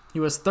now. He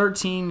was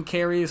 13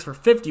 carries for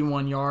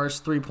 51 yards,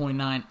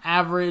 3.9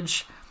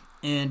 average.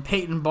 And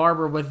Peyton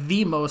Barber with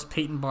the most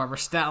Peyton Barber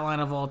stat line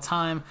of all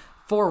time.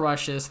 4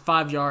 rushes,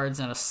 5 yards,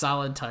 and a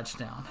solid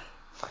touchdown.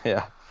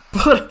 Yeah.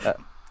 But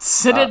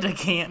send it to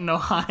Canton,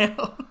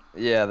 Ohio.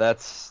 Yeah,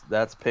 that's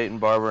Peyton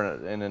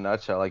Barber in a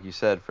nutshell, like you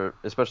said,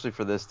 especially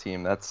for this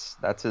team.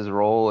 That's his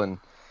role, and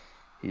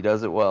he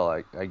does it well,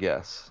 I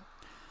guess.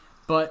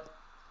 But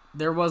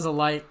there was a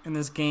light in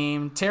this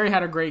game. Terry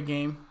had a great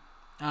game.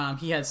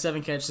 He had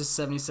 7 catches,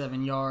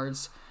 77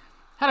 yards.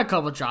 Had a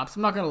couple drops,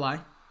 I'm not going to lie.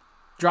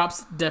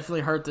 Drops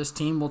definitely hurt this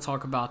team. We'll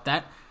talk about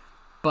that.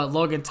 But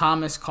Logan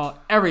Thomas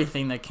caught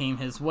everything that came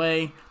his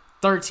way.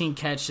 13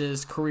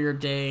 catches, career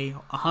day,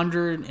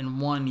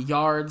 101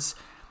 yards.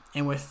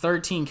 And with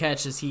 13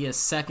 catches, he is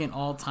second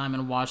all-time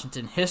in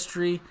Washington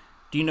history.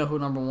 Do you know who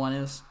number 1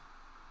 is?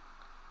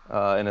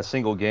 In a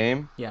single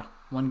game? Yeah,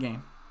 1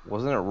 game.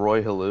 Wasn't it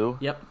Roy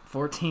Halou? Yep,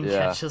 14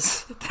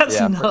 catches. That's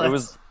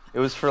nuts. It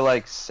was for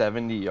like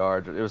 70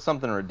 yards. It was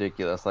something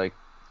ridiculous, like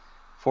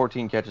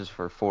 14 catches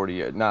for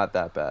 40. Not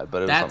that bad,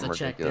 but it was something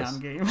ridiculous. That's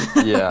a check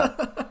down game.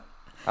 Yeah,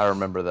 I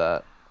remember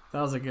that.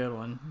 That was a good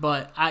one.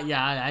 But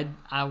I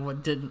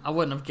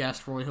wouldn't have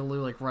guessed Roy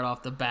Halou like right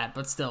off the bat.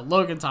 But still,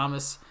 Logan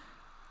Thomas,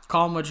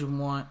 call him what you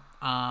want.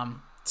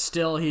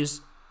 Still,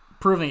 he's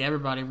proving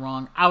everybody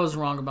wrong. I was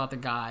wrong about the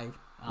guy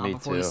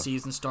before the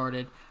season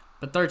started.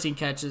 But 13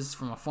 catches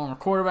from a former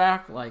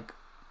quarterback, like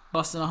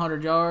busting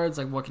 100 yards,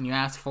 like what can you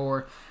ask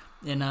for?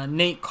 And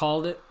Nate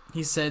called it.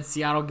 He said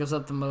Seattle gives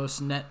up the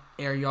most net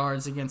air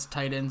yards against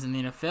tight ends in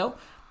the NFL.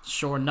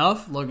 Sure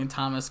enough, Logan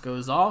Thomas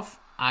goes off.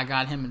 I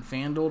got him in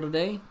FanDuel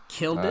today.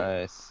 Killed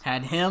it.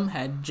 Had him.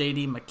 Had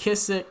J.D.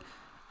 McKissic.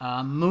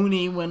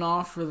 Mooney went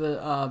off for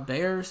the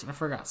Bears. I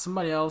forgot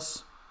somebody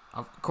else.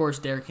 Of course,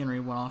 Derrick Henry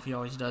went off. He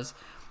always does.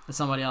 And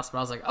somebody else. But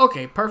I was like,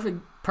 okay, perfect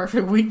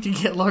week to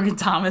get Logan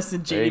Thomas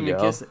and J.D.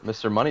 McKissic.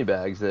 Mr.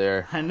 Moneybags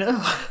there. I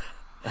know.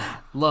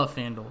 Love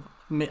FanDuel.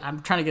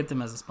 I'm trying to get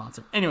them as a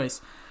sponsor. Anyways,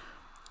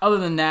 other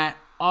than that,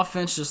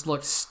 offense just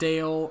looked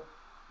stale.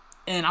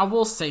 And I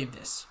will say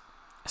this.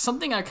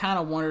 Something I kind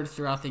of wondered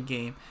throughout the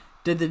game.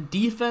 Did the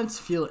defense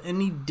feel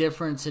any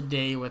different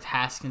today with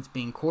Haskins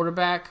being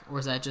quarterback, or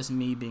is that just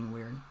me being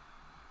weird?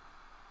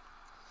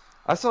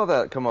 I saw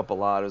that come up a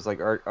lot. It was like,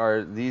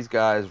 are these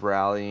guys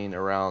rallying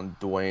around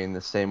Dwayne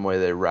the same way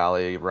they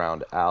rally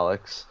around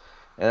Alex?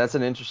 And that's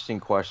an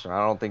interesting question. I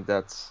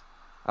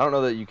don't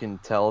know that you can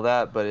tell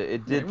that, but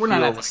it did. We're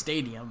not at the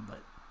stadium, but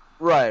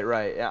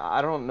right.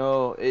 I don't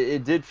know.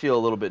 It did feel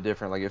a little bit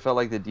different. Like it felt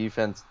like the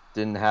defense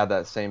didn't have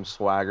that same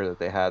swagger that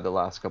they had the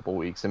last couple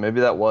weeks, and maybe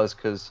that was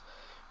because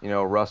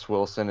Russ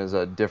Wilson is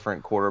a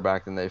different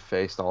quarterback than they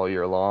faced all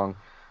year long.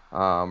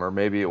 Or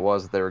maybe it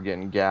was they were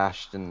getting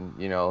gashed and,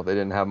 they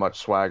didn't have much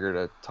swagger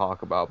to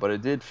talk about. But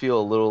it did feel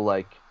a little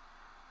like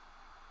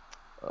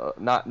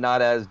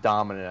not as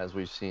dominant as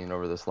we've seen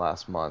over this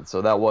last month.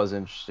 So that was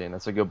interesting.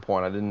 That's a good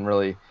point. I didn't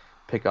really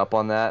pick up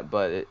on that.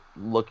 But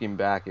looking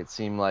back, it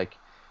seemed like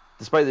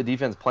despite the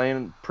defense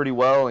playing pretty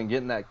well and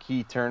getting that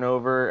key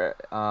turnover,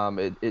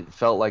 it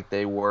felt like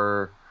they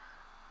were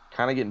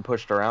kind of getting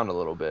pushed around a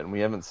little bit, and we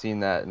haven't seen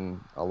that in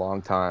a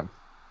long time.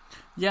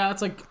 Yeah,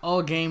 it's like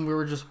all game we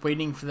were just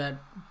waiting for that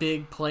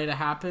big play to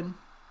happen.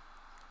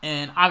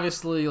 And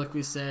obviously, like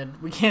we said,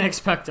 we can't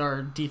expect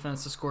our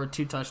defense to score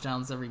 2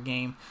 touchdowns every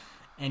game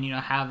and,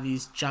 have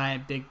these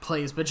giant big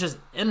plays. But just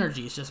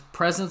energy, it's just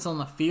presence on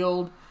the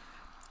field.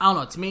 I don't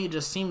know. To me, it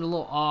just seemed a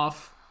little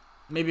off.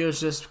 Maybe it was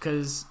just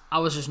because I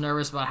was just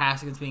nervous about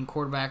Haskins being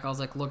quarterback. I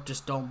was like, look,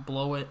 just don't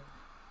blow it.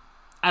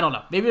 I don't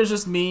know. Maybe it was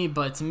just me,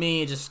 but to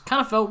me, it just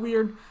kind of felt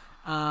weird.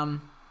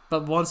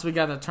 But once we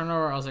got the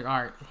turnover, I was like,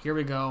 all right, here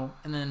we go.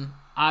 And then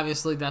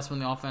obviously that's when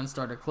the offense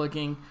started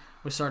clicking.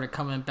 We started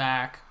coming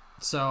back.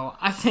 So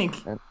I think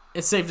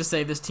it's safe to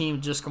say this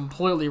team just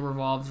completely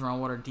revolves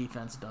around what our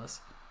defense does.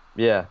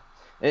 Yeah.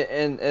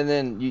 And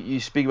then you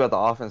speak about the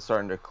offense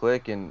starting to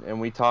click, and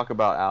we talk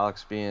about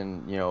Alex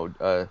being,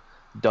 a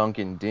dunk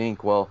and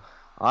dink. Well,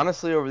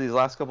 honestly, over these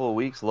last couple of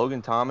weeks,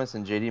 Logan Thomas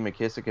and J.D.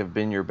 McKissic have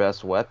been your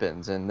best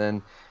weapons. And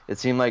then it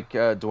seemed like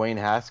Dwayne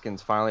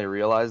Haskins finally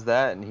realized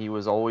that, and he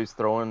was always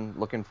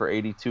looking for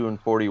 82 and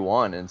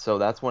 41. And so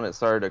that's when it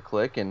started to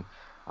click. And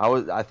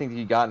I think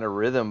he got in a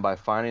rhythm by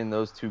finding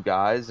those two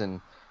guys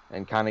and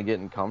kind of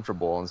getting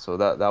comfortable. And so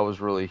that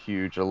was really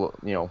huge,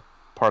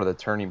 part of the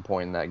turning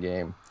point in that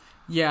game.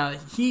 Yeah,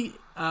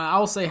 I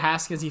will say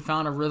Haskins, he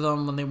found a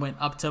rhythm when they went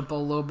up-tempo a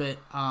little bit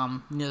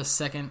near the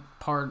second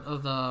part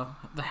of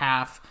the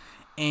half,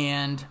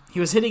 and he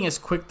was hitting his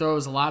quick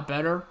throws a lot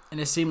better, and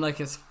it seemed like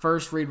his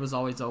first read was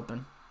always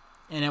open.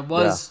 And it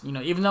was,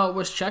 even though it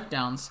was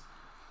checkdowns,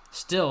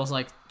 still it was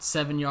like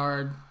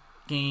 7-yard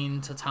gain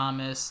to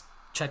Thomas,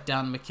 check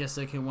down to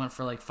McKissic, who went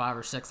for like 5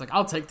 or 6. Like,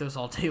 I'll take those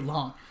all day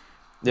long.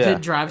 Yeah. If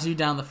it drives you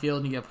down the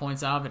field and you get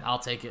points out of it, I'll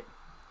take it.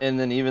 And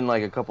then even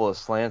like a couple of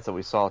slants that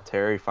we saw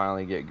Terry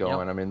finally get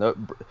going. Yep. I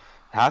mean,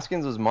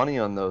 Haskins was money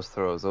on those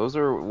throws. Those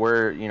are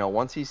where,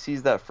 once he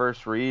sees that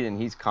first read and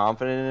he's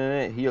confident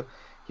in it,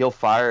 he'll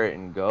fire it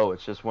and go.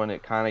 It's just when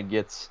it kind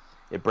of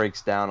it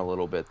breaks down a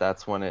little bit.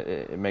 That's when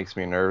it makes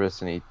me nervous,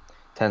 and he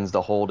tends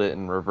to hold it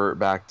and revert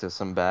back to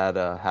some bad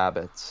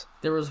habits.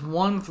 There was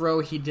one throw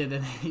he did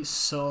and he's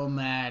so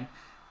mad.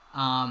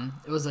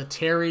 It was a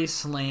Terry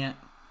slant.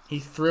 He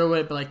threw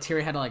it, but like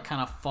Terry had to like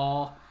kind of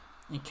fall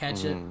and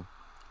catch it.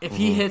 If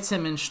he hits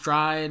him in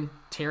stride,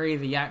 Terry,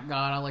 the yak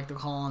god, I like to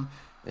call him,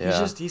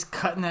 he's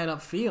cutting that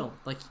upfield.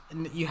 Like,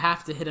 you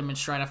have to hit him in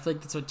stride. I feel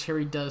like that's what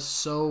Terry does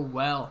so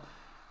well.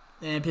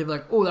 And people are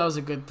like, oh, that was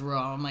a good throw.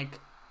 I'm like,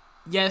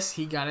 yes,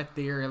 he got it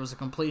there. It was a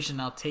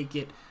completion. I'll take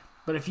it.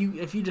 But if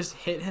you just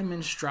hit him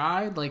in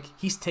stride, like,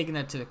 he's taking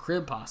that to the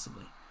crib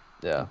possibly.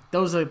 Yeah. Like,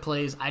 those are the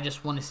plays I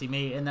just want to see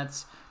made. And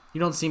you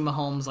don't see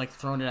Mahomes like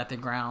throwing it at the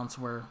grounds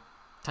where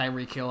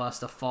Tyreek Hill has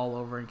to fall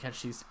over and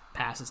catch these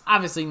passes.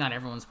 Obviously, not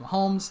everyone's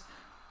Mahomes,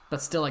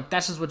 but still, like,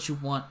 that's just what you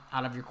want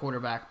out of your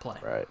quarterback play.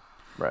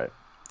 Right.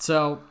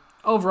 So,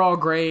 overall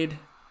grade,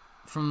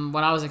 from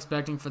what I was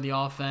expecting for the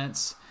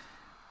offense,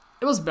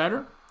 it was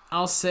better.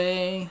 I'll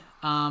say,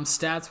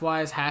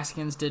 stats-wise,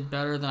 Haskins did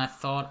better than I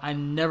thought. I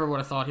never would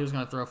have thought he was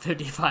going to throw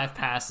 55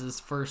 passes,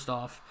 first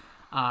off.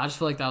 I just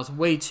feel like that was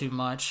way too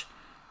much.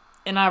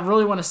 And I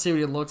really want to see what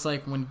he looks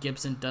like when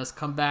Gibson does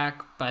come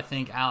back, but I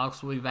think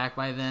Alex will be back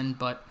by then.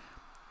 But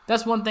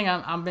that's one thing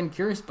I've been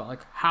curious about.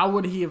 Like, how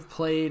would he have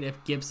played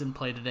if Gibson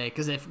played today?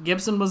 Because if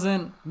Gibson was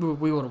in,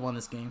 we would have won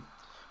this game.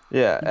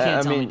 Yeah. You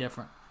can't tell me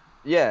different.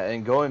 Yeah,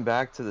 and going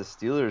back to the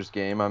Steelers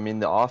game, I mean,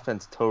 the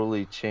offense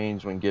totally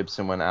changed when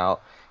Gibson went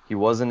out. He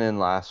wasn't in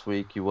last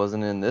week. He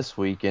wasn't in this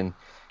week. And,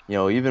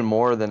 even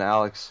more than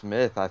Alex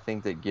Smith, I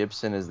think that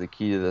Gibson is the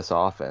key to this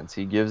offense.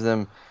 He gives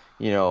them,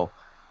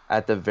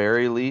 at the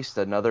very least,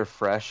 another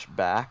fresh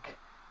back.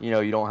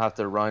 You don't have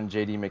to run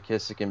J.D.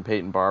 McKissic and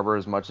Peyton Barber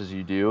as much as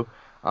you do.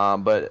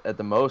 But at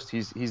the most,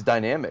 he's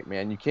dynamic,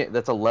 man. You can't.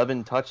 That's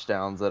 11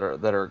 touchdowns that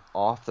are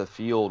off the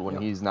field when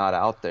he's not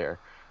out there.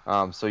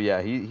 So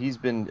yeah, he's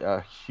been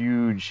a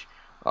huge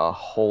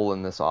hole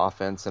in this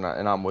offense, and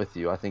I'm with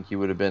you. I think he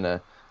would have been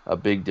a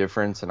big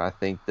difference, and I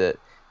think that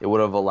it would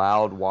have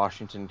allowed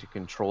Washington to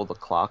control the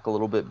clock a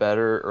little bit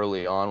better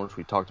early on, which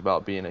we talked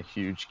about being a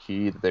huge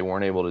key that they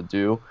weren't able to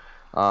do.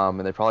 And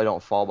they probably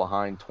don't fall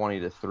behind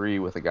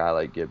 20-3 with a guy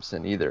like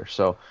Gibson either.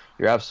 So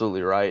you're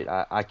absolutely right.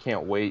 I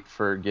can't wait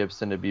for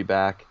Gibson to be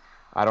back.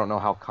 I don't know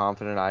how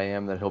confident I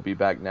am that he'll be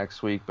back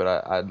next week,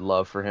 but I'd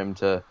love for him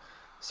to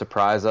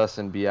surprise us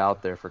and be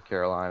out there for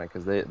Carolina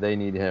because they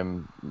need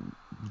him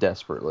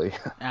desperately.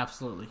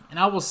 Absolutely. And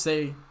I will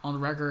say on the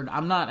record,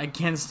 I'm not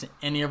against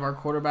any of our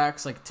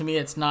quarterbacks. Like, to me,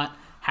 it's not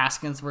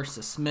Haskins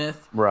versus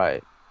Smith.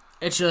 Right.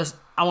 It's just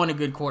I want a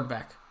good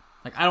quarterback.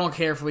 Like, I don't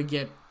care if we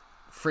get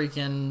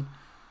freaking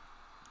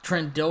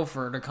Trent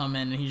Dilfer to come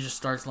in and he just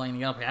starts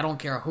laying it up. I don't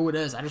care who it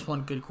is. I just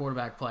want good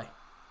quarterback play.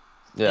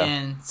 Yeah.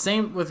 And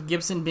same with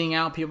Gibson being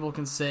out. People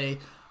can say,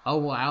 oh,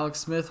 well, Alex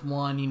Smith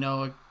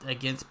won,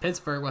 against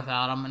Pittsburgh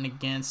without him and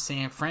against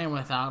San Fran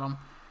without him.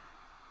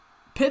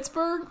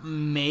 Pittsburgh,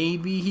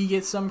 maybe he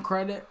gets some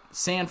credit.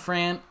 San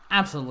Fran,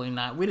 absolutely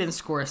not. We didn't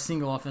score a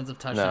single offensive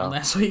touchdown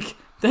last week.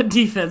 The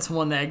defense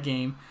won that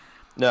game.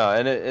 No,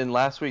 and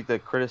last week the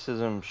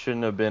criticism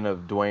shouldn't have been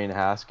of Dwayne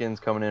Haskins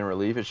coming in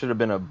relief. It should have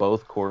been of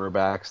both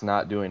quarterbacks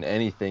not doing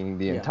anything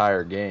the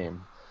entire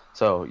game.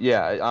 So,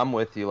 yeah, I'm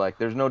with you. Like,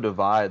 there's no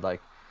divide.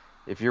 Like,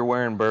 if you're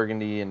wearing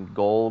burgundy and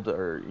gold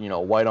or,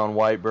 white on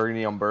white,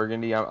 burgundy on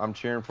burgundy, I'm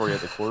cheering for you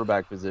at the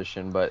quarterback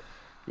position. But,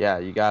 yeah,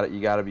 you got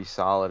to be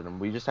solid. And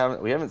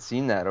we haven't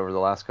seen that over the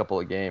last couple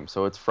of games.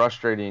 So it's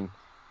frustrating.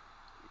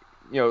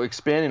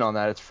 Expanding on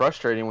that, it's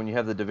frustrating when you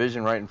have the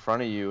division right in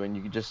front of you and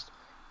you just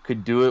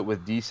could do it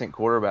with decent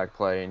quarterback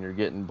play, and you're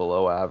getting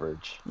below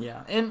average.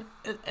 Yeah, and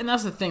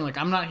that's the thing. Like,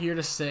 I'm not here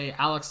to say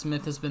Alex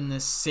Smith has been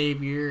this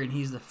savior and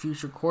he's the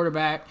future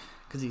quarterback,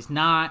 because he's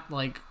not.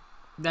 Like,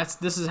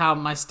 this is how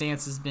my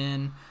stance has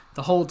been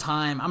the whole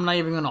time. I'm not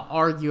even going to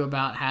argue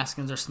about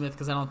Haskins or Smith,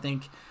 because I don't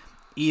think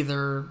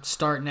either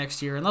start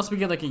next year unless we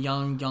get like a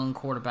young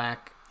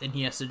quarterback and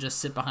he has to just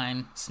sit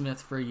behind Smith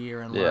for a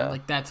year and learn.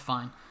 Like, that's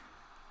fine.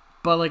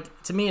 But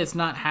like, to me, it's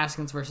not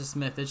Haskins versus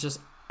Smith. It's just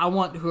I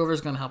want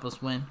whoever's going to help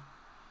us win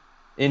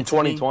in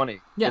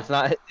 2020. Yeah. It's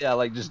not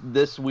like just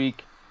this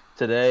week,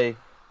 today,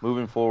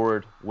 moving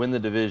forward, win the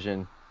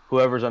division.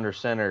 Whoever's under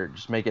center,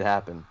 just make it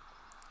happen.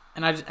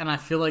 And I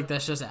feel like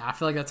that's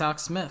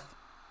Alex Smith.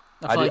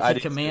 I feel like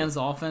he commands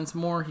the offense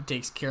more. He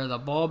takes care of the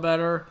ball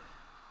better.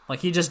 Like,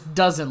 he just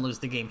doesn't lose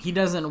the game. He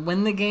doesn't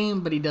win the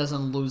game, but he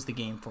doesn't lose the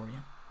game for you.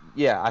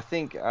 Yeah, I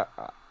think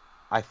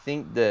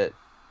that,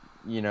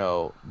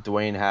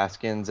 Dwayne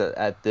Haskins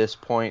at this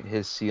point,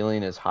 his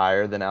ceiling is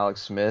higher than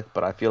Alex Smith,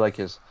 but I feel like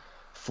his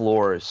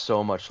floor is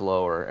so much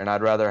lower, and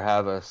I'd rather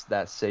have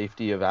that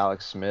safety of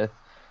Alex Smith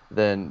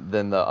than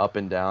the up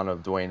and down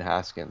of Dwayne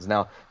Haskins.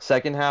 Now,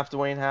 second half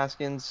Dwayne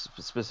Haskins,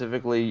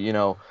 specifically,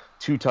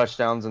 2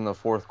 touchdowns in the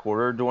fourth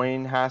quarter,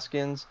 Dwayne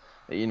Haskins,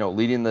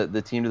 leading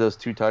the team to those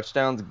 2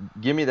 touchdowns.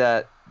 Give me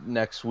that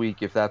next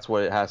week if that's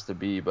what it has to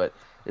be, but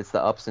it's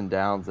the ups and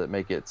downs that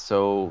make it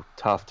so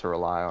tough to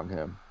rely on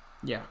him.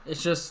 Yeah,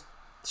 it's just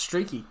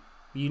streaky.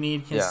 You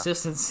need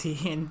consistency,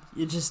 and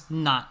you're just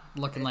not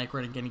looking like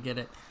we're going to get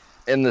it.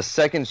 And the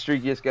second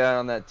streakiest guy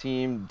on that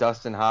team,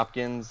 Dustin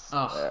Hopkins,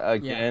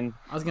 again.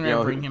 Yeah. I was going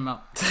to bring him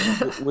up.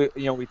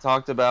 we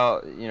talked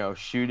about,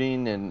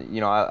 shooting,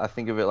 and, I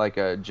think of it like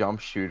a jump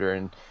shooter,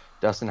 and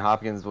Dustin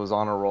Hopkins was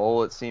on a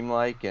roll, it seemed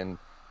like,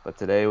 but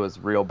today was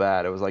real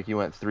bad. It was like he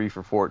went 3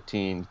 for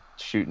 14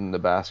 shooting the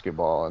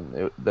basketball,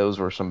 and those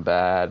were some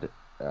bad.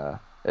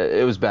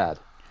 It was bad.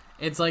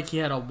 It's like he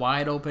had a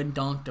wide open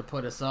dunk to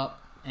put us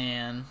up,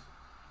 and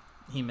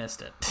he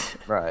missed it.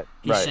 Right.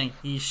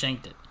 He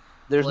shanked it.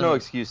 There's no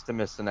excuse to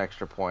miss an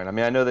extra point. I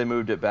mean, I know they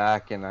moved it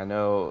back, and I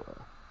know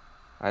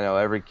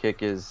every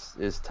kick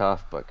is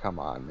tough, but come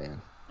on,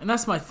 man. And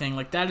that's my thing.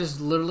 Like, that is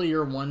literally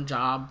your one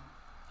job.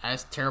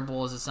 As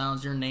terrible as it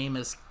sounds, your name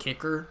is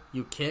kicker.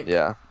 You kick.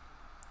 Yeah.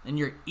 And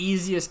your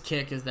easiest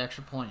kick is the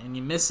extra point, and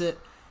you miss it.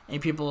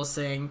 And people are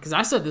saying, because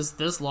I said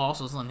this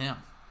loss was on him.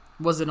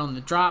 Was it on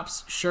the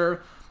drops?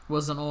 Sure.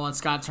 Was it on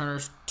Scott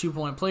Turner's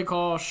 2-point play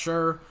call?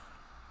 Sure.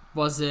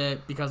 Was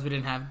it because we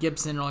didn't have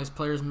Gibson and all these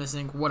players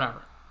missing?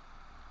 Whatever.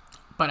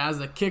 But as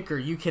the kicker,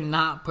 you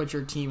cannot put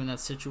your team in that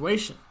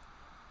situation.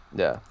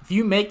 Yeah. If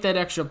you make that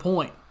extra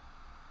point,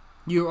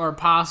 you are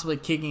possibly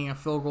kicking a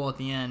field goal at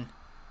the end.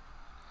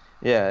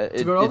 Yeah,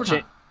 to go to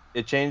overtime.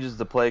 It changes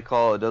the play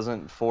call. It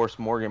doesn't force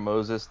Morgan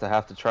Moses to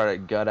have to try to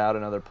gut out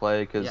another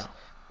play because,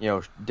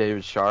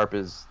 David Sharp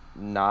is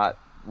not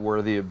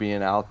worthy of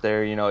being out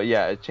there.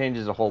 It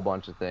changes a whole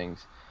bunch of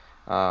things.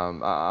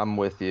 I'm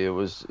with you.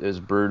 It was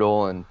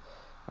brutal, and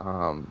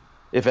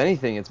if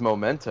anything, it's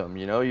momentum.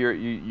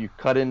 You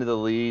cut into the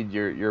lead.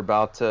 You're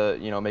about to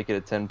make it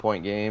a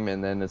 10-point game,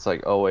 and then it's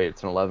like, oh wait,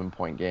 it's an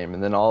 11-point game,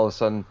 and then all of a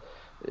sudden,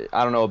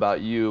 I don't know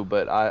about you,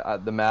 but I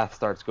the math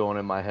starts going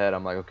in my head.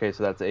 I'm like, okay,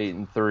 so that's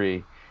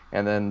 8-3,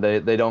 and then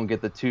they don't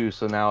get the 2,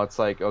 so now it's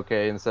like,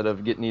 okay, instead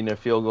of needing a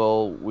field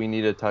goal, we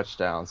need a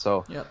touchdown.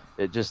 So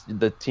it just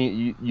the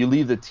team you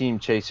leave the team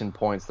chasing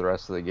points the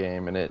rest of the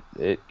game, and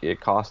it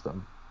cost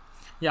them.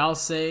 Yeah, I'll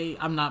say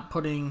I'm not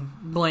putting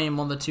blame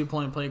on the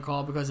 2-point play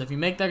call, because if you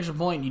make the extra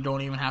point, you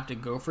don't even have to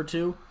go for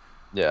 2.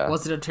 Yeah.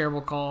 Was it a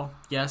terrible call?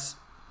 Yes.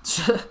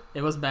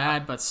 It was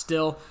bad, but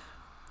still,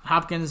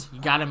 Hopkins,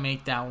 you got to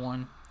make that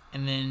one,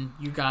 and then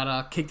you got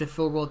to kick the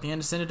field goal at the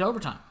end to send it to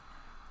overtime.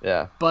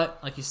 Yeah. But,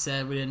 like you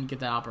said, we didn't get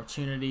that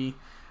opportunity.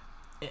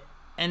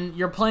 And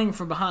you're playing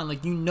from behind.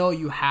 Like,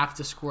 you have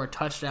to score a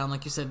touchdown.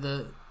 Like you said,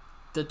 the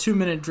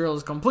 2-minute drill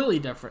is completely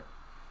different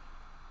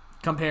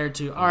compared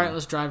to, all right,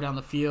 let's drive down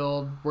the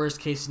field. Worst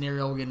case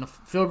scenario, we'll get in the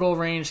field goal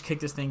range, kick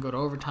this thing, go to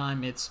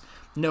overtime. It's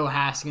no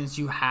Haskins.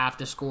 You have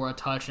to score a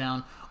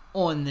touchdown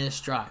on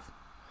this drive.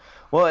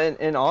 Well,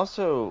 and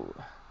also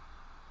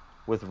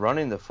with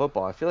running the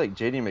football, I feel like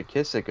J.D.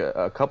 McKissick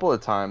a couple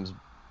of times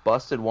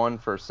busted one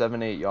for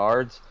 7-8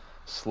 yards,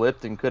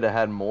 slipped and could have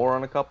had more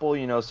on a couple,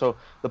 so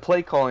the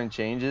play calling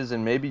changes,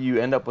 and maybe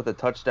you end up with a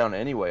touchdown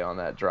anyway on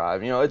that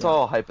drive. It's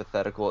all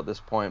hypothetical at this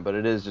point, but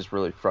it is just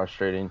really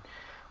frustrating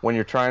when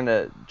you're trying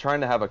to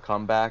have a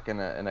comeback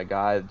and a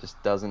guy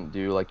just doesn't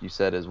do, like you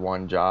said, his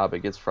one job. It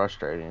gets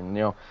frustrating.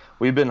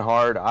 I've been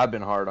hard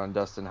on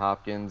Dustin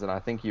Hopkins, and I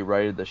think he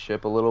righted the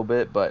ship a little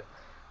bit, but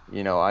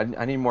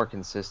I need more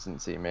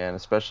consistency, man,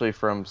 especially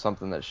from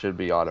something that should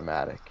be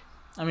automatic.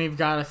 I mean, you've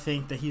got to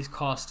think that he's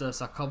cost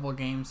us a couple of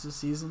games this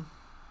season.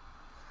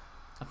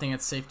 I think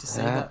it's safe to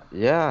say that.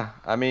 Yeah.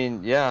 I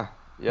mean, yeah.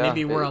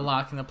 Maybe we're a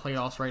lock in the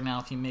playoffs right now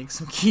if he makes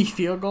some key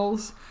field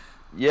goals.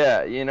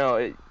 Yeah,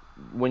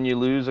 when you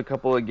lose a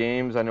couple of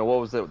games, I know what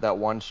was that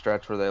one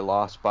stretch where they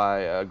lost by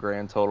a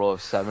grand total of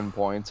 7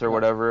 points or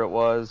whatever it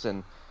was,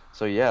 and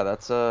so yeah,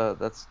 that's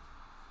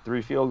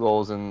 3 field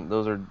goals, and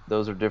those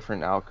are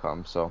different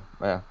outcomes. So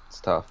yeah, it's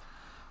tough.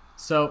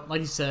 So,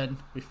 like you said,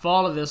 we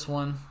fall to this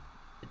one.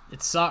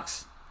 It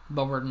sucks,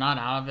 but we're not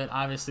out of it.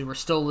 Obviously, we're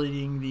still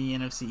leading the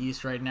NFC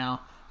East right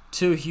now.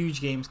 2 huge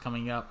games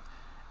coming up.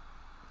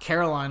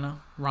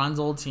 Carolina, Ron's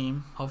old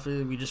team.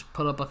 Hopefully, we just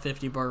put up a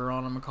 50-burger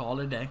on them and call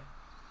it a day.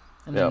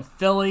 And then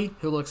Philly,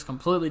 who looks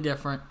completely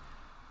different.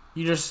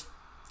 You just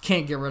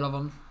can't get rid of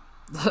them.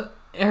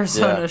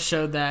 Arizona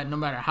showed that no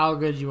matter how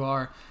good you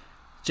are,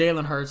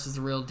 Jalen Hurts is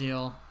the real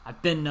deal.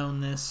 I've been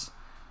known this.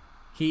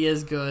 He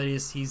is good.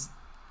 He's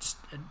just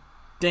a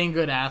dang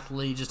good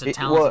athlete, just a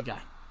talented guy.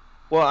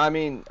 Well, I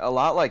mean, a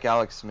lot like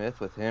Alex Smith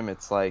with him,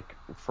 it's like,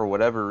 for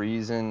whatever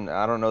reason,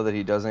 I don't know that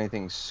he does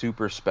anything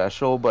super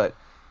special, but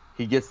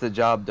he gets the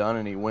job done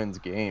and he wins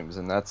games,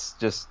 and that's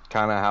just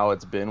kind of how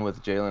it's been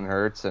with Jalen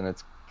Hurts, and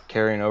it's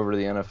carrying over to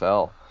the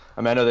NFL.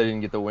 I mean, I know they didn't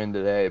get the win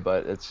today,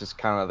 but it's just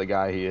kind of the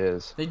guy he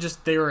is.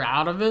 They were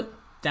out of it,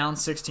 down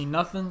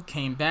 16-0,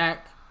 came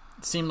back.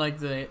 It seemed like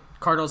the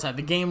Cardinals had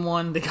the game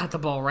won. They got the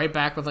ball right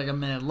back with like a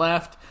minute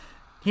left.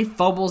 He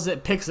fumbles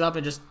it, picks it up,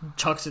 and just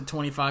chucks it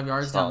 25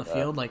 yards down the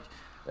field. Like,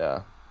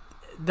 yeah,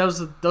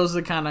 those are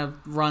the kind of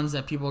runs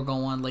that people go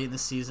on late in the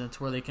season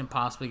to where they can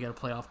possibly get a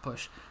playoff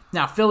push.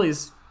 Now,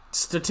 Philly's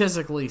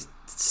statistically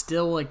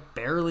still like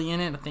barely in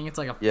it. I think it's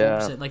like a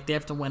 4%. Like, they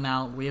have to win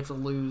out. We have to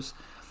lose.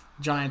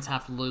 Giants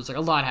have to lose. Like,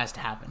 a lot has to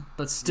happen.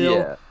 But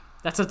still,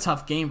 that's a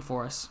tough game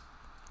for us.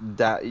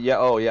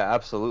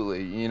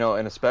 Absolutely. You know,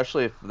 and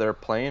especially if they're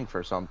playing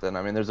for something.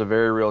 I mean, there's a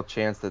very real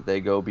chance that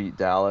they go beat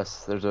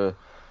Dallas. There's a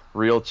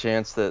real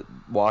chance that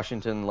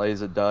Washington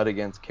lays a dud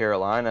against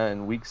Carolina,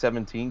 and Week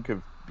 17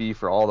 could be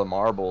for all the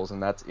marbles,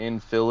 and that's in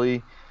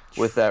Philly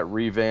with that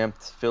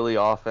revamped Philly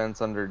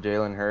offense under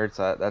Jalen Hurts.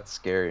 That's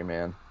scary,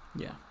 man.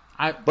 Yeah.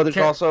 But there's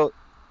also,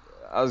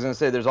 I was going to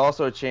say, there's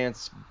also a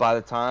chance by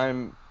the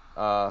time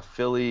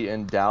Philly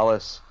and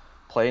Dallas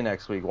play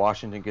next week,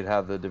 Washington could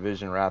have the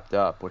division wrapped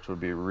up, which would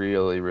be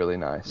really, really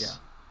nice. Yeah.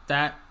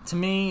 That, to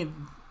me,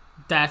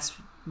 that's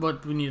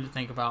what we need to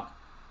think about.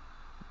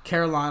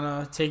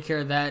 Carolina, take care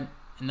of that,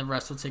 and the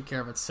rest will take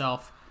care of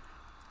itself.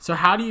 So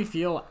how do you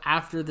feel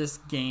after this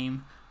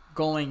game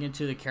going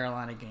into the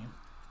Carolina game?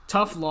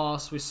 Tough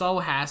loss. We saw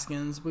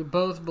Haskins. We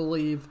both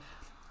believe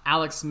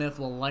Alex Smith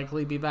will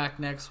likely be back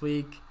next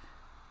week.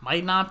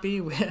 Might not be.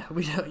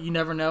 You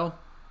never know.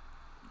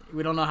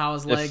 We don't know how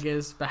his leg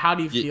is. But how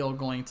do you feel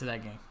going to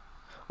that game?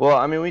 Well,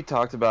 I mean, we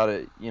talked about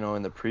it,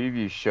 in the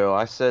preview show.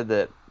 I said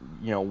that,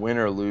 win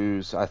or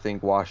lose, I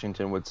think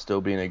Washington would still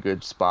be in a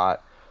good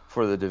spot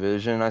for the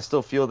division. I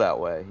still feel that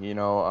way.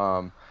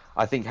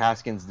 I think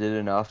Haskins did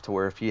enough to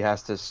where if he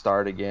has to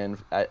start again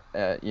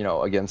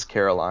against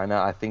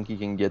Carolina, I think he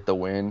can get the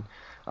win.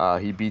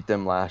 He beat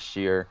them last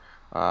year.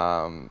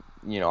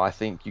 I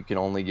think you can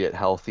only get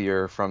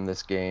healthier from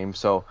this game.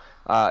 So,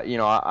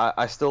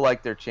 I still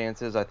like their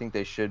chances. I think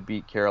they should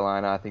beat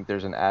Carolina. I think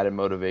there's an added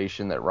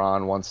motivation that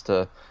Ron wants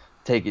to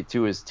take it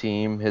to his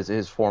team,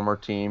 his former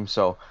team.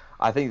 So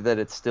I think that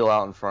it's still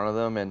out in front of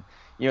them. And,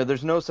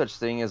 there's no such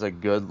thing as a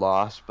good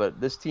loss,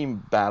 but this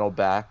team battled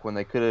back when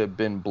they could have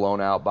been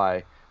blown out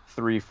by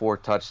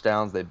 3-4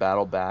 touchdowns. They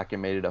battled back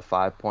and made it a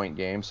 5-point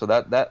game. So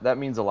that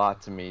means a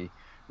lot to me,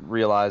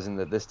 realizing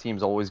that this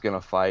team's always going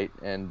to fight,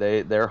 and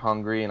they're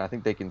hungry, and I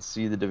think they can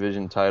see the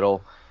division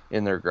title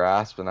in their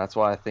grasp, and that's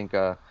why I think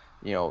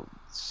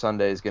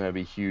Sunday is going to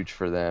be huge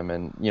for them.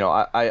 And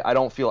I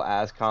don't feel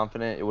as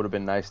confident. It would have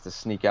been nice to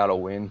sneak out a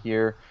win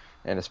here,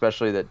 and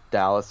especially that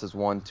Dallas has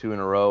won 2 in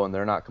a row and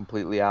they're not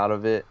completely out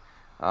of it.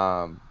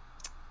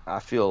 I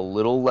feel a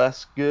little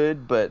less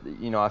good, but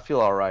I feel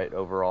all right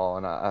overall,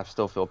 and I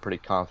still feel pretty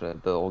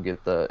confident that we'll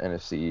get the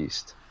NFC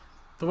East.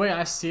 The way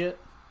I see it,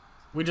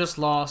 we just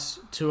lost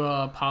to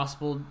a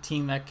possible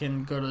team that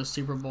can go to the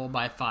Super Bowl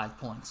by 5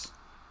 points.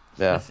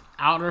 Yeah.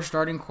 Without our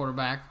starting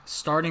quarterback,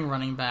 starting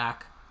running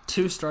back,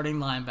 2 starting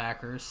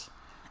linebackers,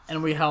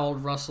 and we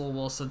held Russell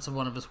Wilson to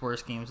one of his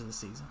worst games of the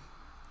season.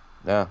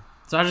 Yeah.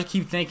 So I just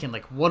keep thinking,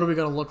 like, what are we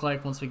going to look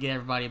like once we get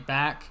everybody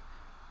back?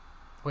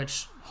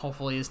 Which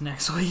hopefully is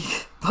next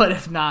week, but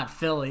if not,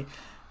 Philly.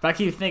 But I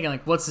keep thinking,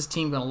 like, what's this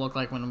team going to look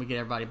like when we get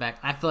everybody back?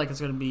 I feel like it's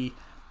going to be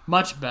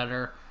much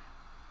better.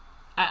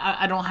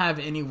 I don't have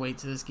any weight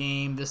to this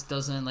game. This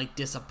doesn't, like,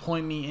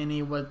 disappoint me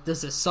any.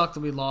 Does it suck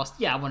that we lost?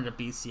 Yeah, I wanted to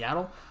beat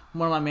Seattle.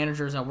 One of my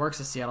managers that works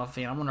a Seattle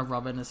fan, I'm going to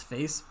rub it in his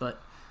face,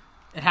 but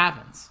it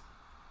happens.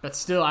 But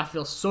still, I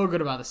feel so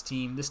good about this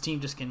team. This team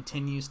just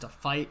continues to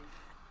fight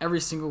every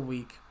single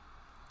week.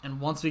 And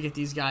once we get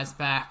these guys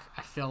back,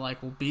 I feel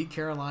like we'll beat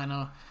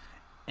Carolina.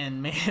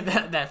 And man,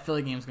 that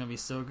Philly game is going to be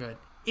so good.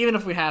 Even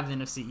if we have the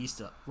NFC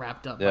East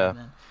wrapped up by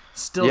then.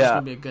 Still, it's going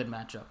to be a good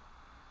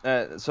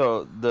matchup.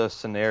 So the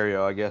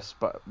scenario, I guess,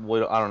 but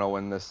I don't know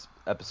when this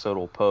episode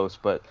will post,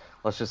 but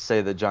let's just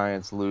say the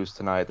Giants lose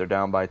tonight. They're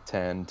down by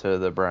 10 to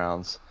the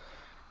Browns.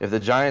 If the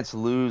Giants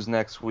lose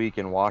next week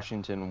and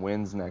Washington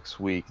wins next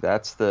week,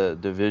 that's the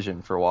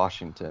division for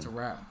Washington. It's a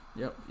wrap.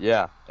 Yep.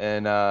 Yeah,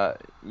 and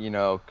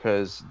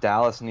because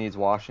Dallas needs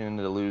Washington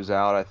to lose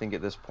out. I think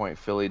at this point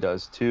Philly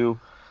does too.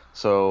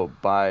 So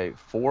by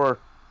 4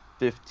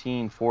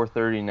 4:15,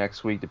 4:30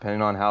 next week,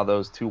 depending on how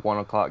those 2 1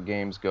 o'clock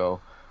games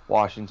go.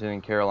 Washington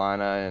and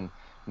Carolina and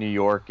New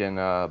York and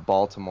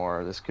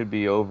Baltimore. This could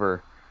be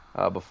over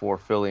before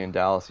Philly and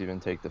Dallas even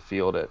take the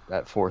field at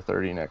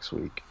 4:30 next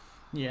week.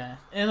 Yeah,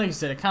 and like you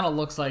said, it kind of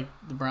looks like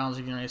the Browns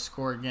are going to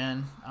score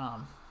again.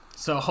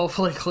 So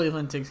hopefully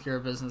Cleveland takes care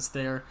of business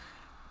there.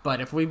 But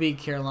if we beat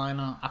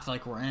Carolina, I feel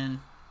like we're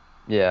in.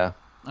 Yeah.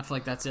 I feel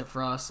like that's it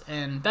for us.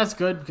 And that's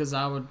good because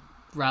I would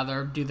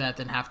rather do that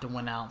than have to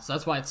win out. So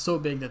that's why it's so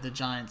big that the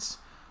Giants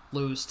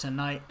lose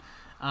tonight.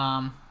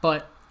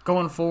 But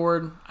going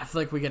forward, I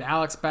feel like we get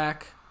Alex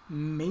back.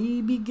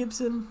 Maybe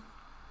Gibson.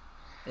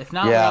 If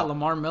not, we got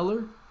Lamar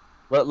Miller.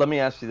 Let me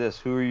ask you this.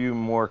 Who are you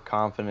more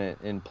confident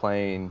in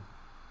playing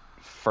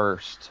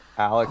first,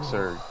 Alex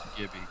or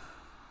Gibby?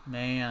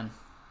 Man.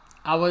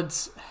 I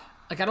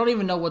don't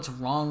even know what's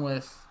wrong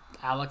with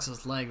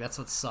Alex's leg. That's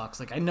what sucks.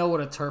 Like, I know what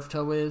a turf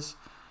toe is.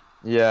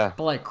 Yeah.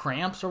 But, like,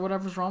 cramps or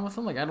whatever's wrong with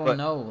him, like, I don't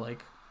know.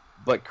 Like,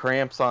 but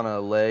cramps on a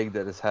leg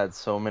that has had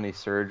so many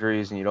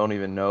surgeries and you don't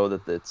even know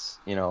that it's,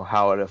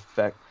 how it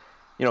affects.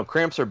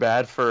 Cramps are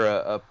bad for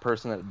a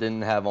person that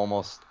didn't have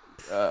almost,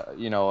 a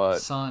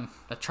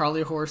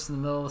Charlie horse in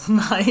the middle of the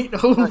night.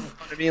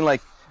 Oof. I mean,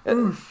 like,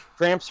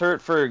 cramps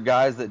hurt for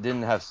guys that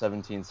didn't have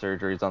 17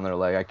 surgeries on their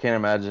leg. I can't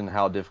imagine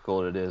how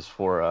difficult it is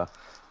for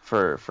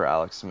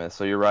Alex Smith.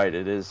 So you're right.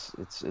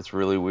 It's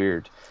really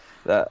weird.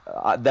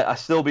 That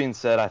still being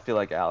said, I feel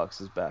like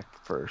Alex is back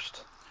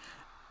first.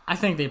 I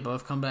think they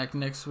both come back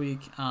next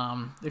week,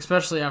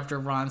 especially after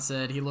Ron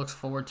said he looks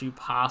forward to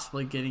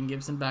possibly getting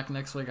Gibson back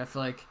next week. I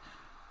feel like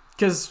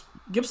because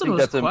Gibson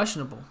was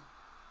questionable.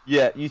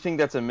 Yeah, you think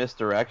that's a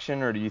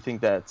misdirection, or do you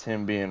think that's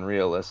him being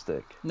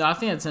realistic? No, I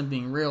think it's him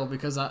being real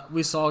because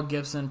we saw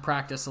Gibson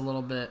practice a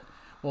little bit.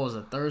 What was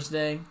it,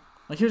 Thursday?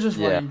 Like, he was just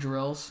running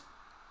drills,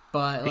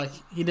 but like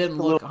he didn't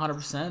look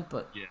 100%.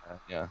 But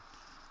yeah.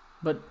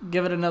 But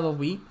give it another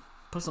week.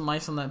 Put some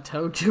ice on that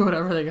toe. Do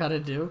whatever they got to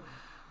do.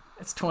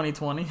 It's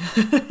 2020.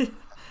 I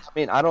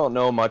mean, I don't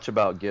know much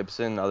about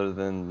Gibson other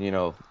than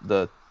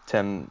the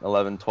 10,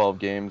 11, 12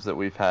 games that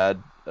we've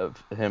had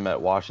of him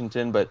at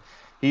Washington, but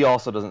he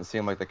also doesn't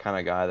seem like the kind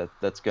of guy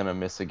that's going to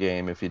miss a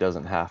game if he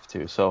doesn't have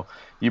to. So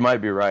you might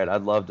be right.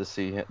 I'd love to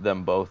see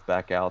them both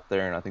back out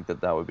there, and I think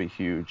that would be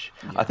huge.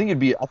 Yeah. I think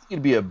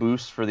it'd be a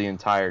boost for the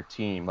entire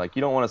team. Like,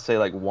 you don't want to say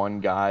like one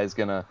guy is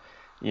going to,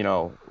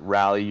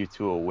 rally you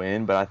to a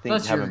win, but I think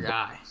that's your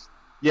guy.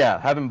 Yeah,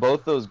 having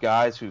both those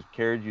guys who've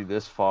carried you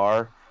this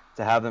far,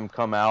 to have them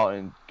come out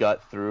and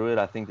gut through it,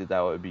 I think that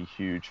would be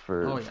huge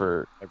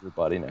for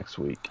everybody next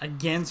week.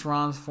 Against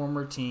Ron's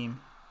former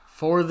team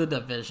for the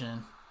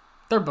division.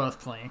 They're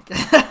both playing.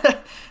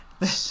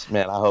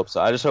 Man, I hope so.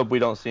 I just hope we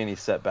don't see any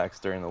setbacks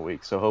during the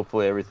week. So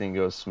hopefully everything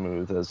goes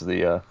smooth as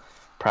the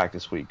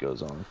practice week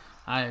goes on.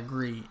 I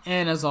agree.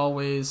 And as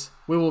always,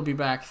 we will be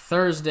back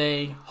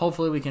Thursday.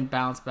 Hopefully we can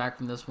bounce back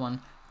from this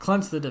one,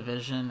 clinch the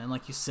division, and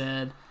like you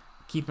said,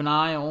 keep an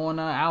eye on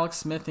Alex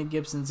Smith and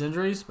Gibson's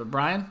injuries. But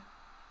Brian,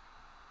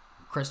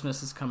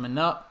 Christmas is coming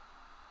up.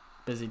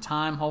 Busy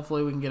time.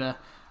 Hopefully we can get a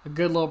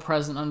good little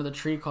present under the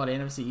tree called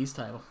NFC East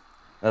title.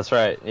 That's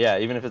right. Yeah,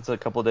 even if it's a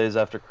couple days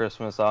after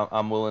Christmas,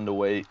 I'm willing to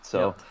wait.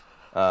 So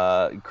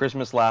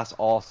Christmas lasts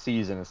all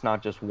season. It's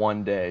not just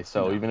one day.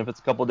 So even if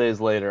it's a couple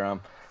days later,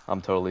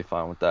 I'm totally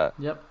fine with that.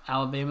 Yep.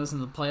 Alabama's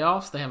in the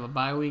playoffs. They have a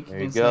bye week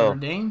against Notre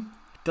Dame.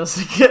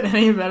 Doesn't get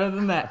any better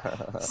than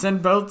that.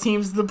 Send both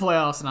teams to the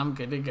playoffs, and I'm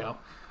good to go.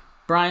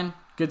 Brian,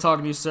 good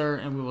talking to you, sir,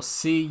 and we will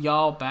see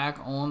y'all back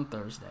on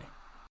Thursday.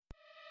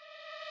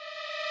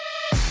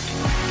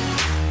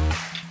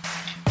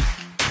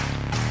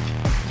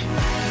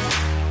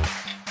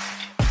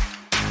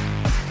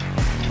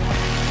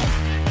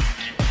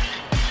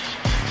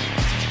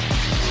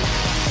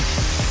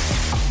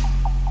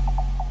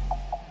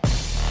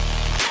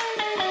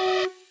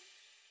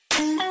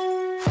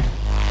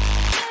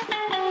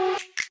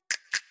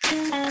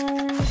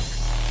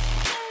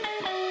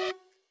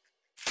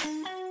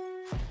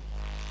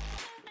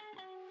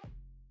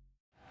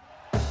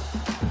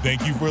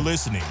 Thank you for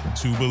listening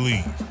to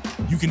Believe.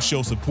 You can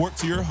show support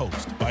to your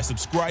host by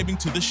subscribing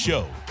to the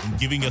show and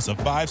giving us a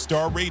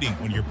 5-star rating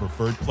on your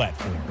preferred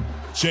platform.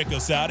 Check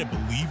us out at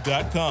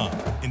Believe.com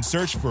and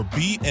search for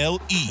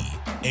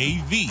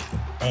BLEAV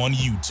on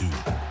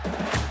YouTube.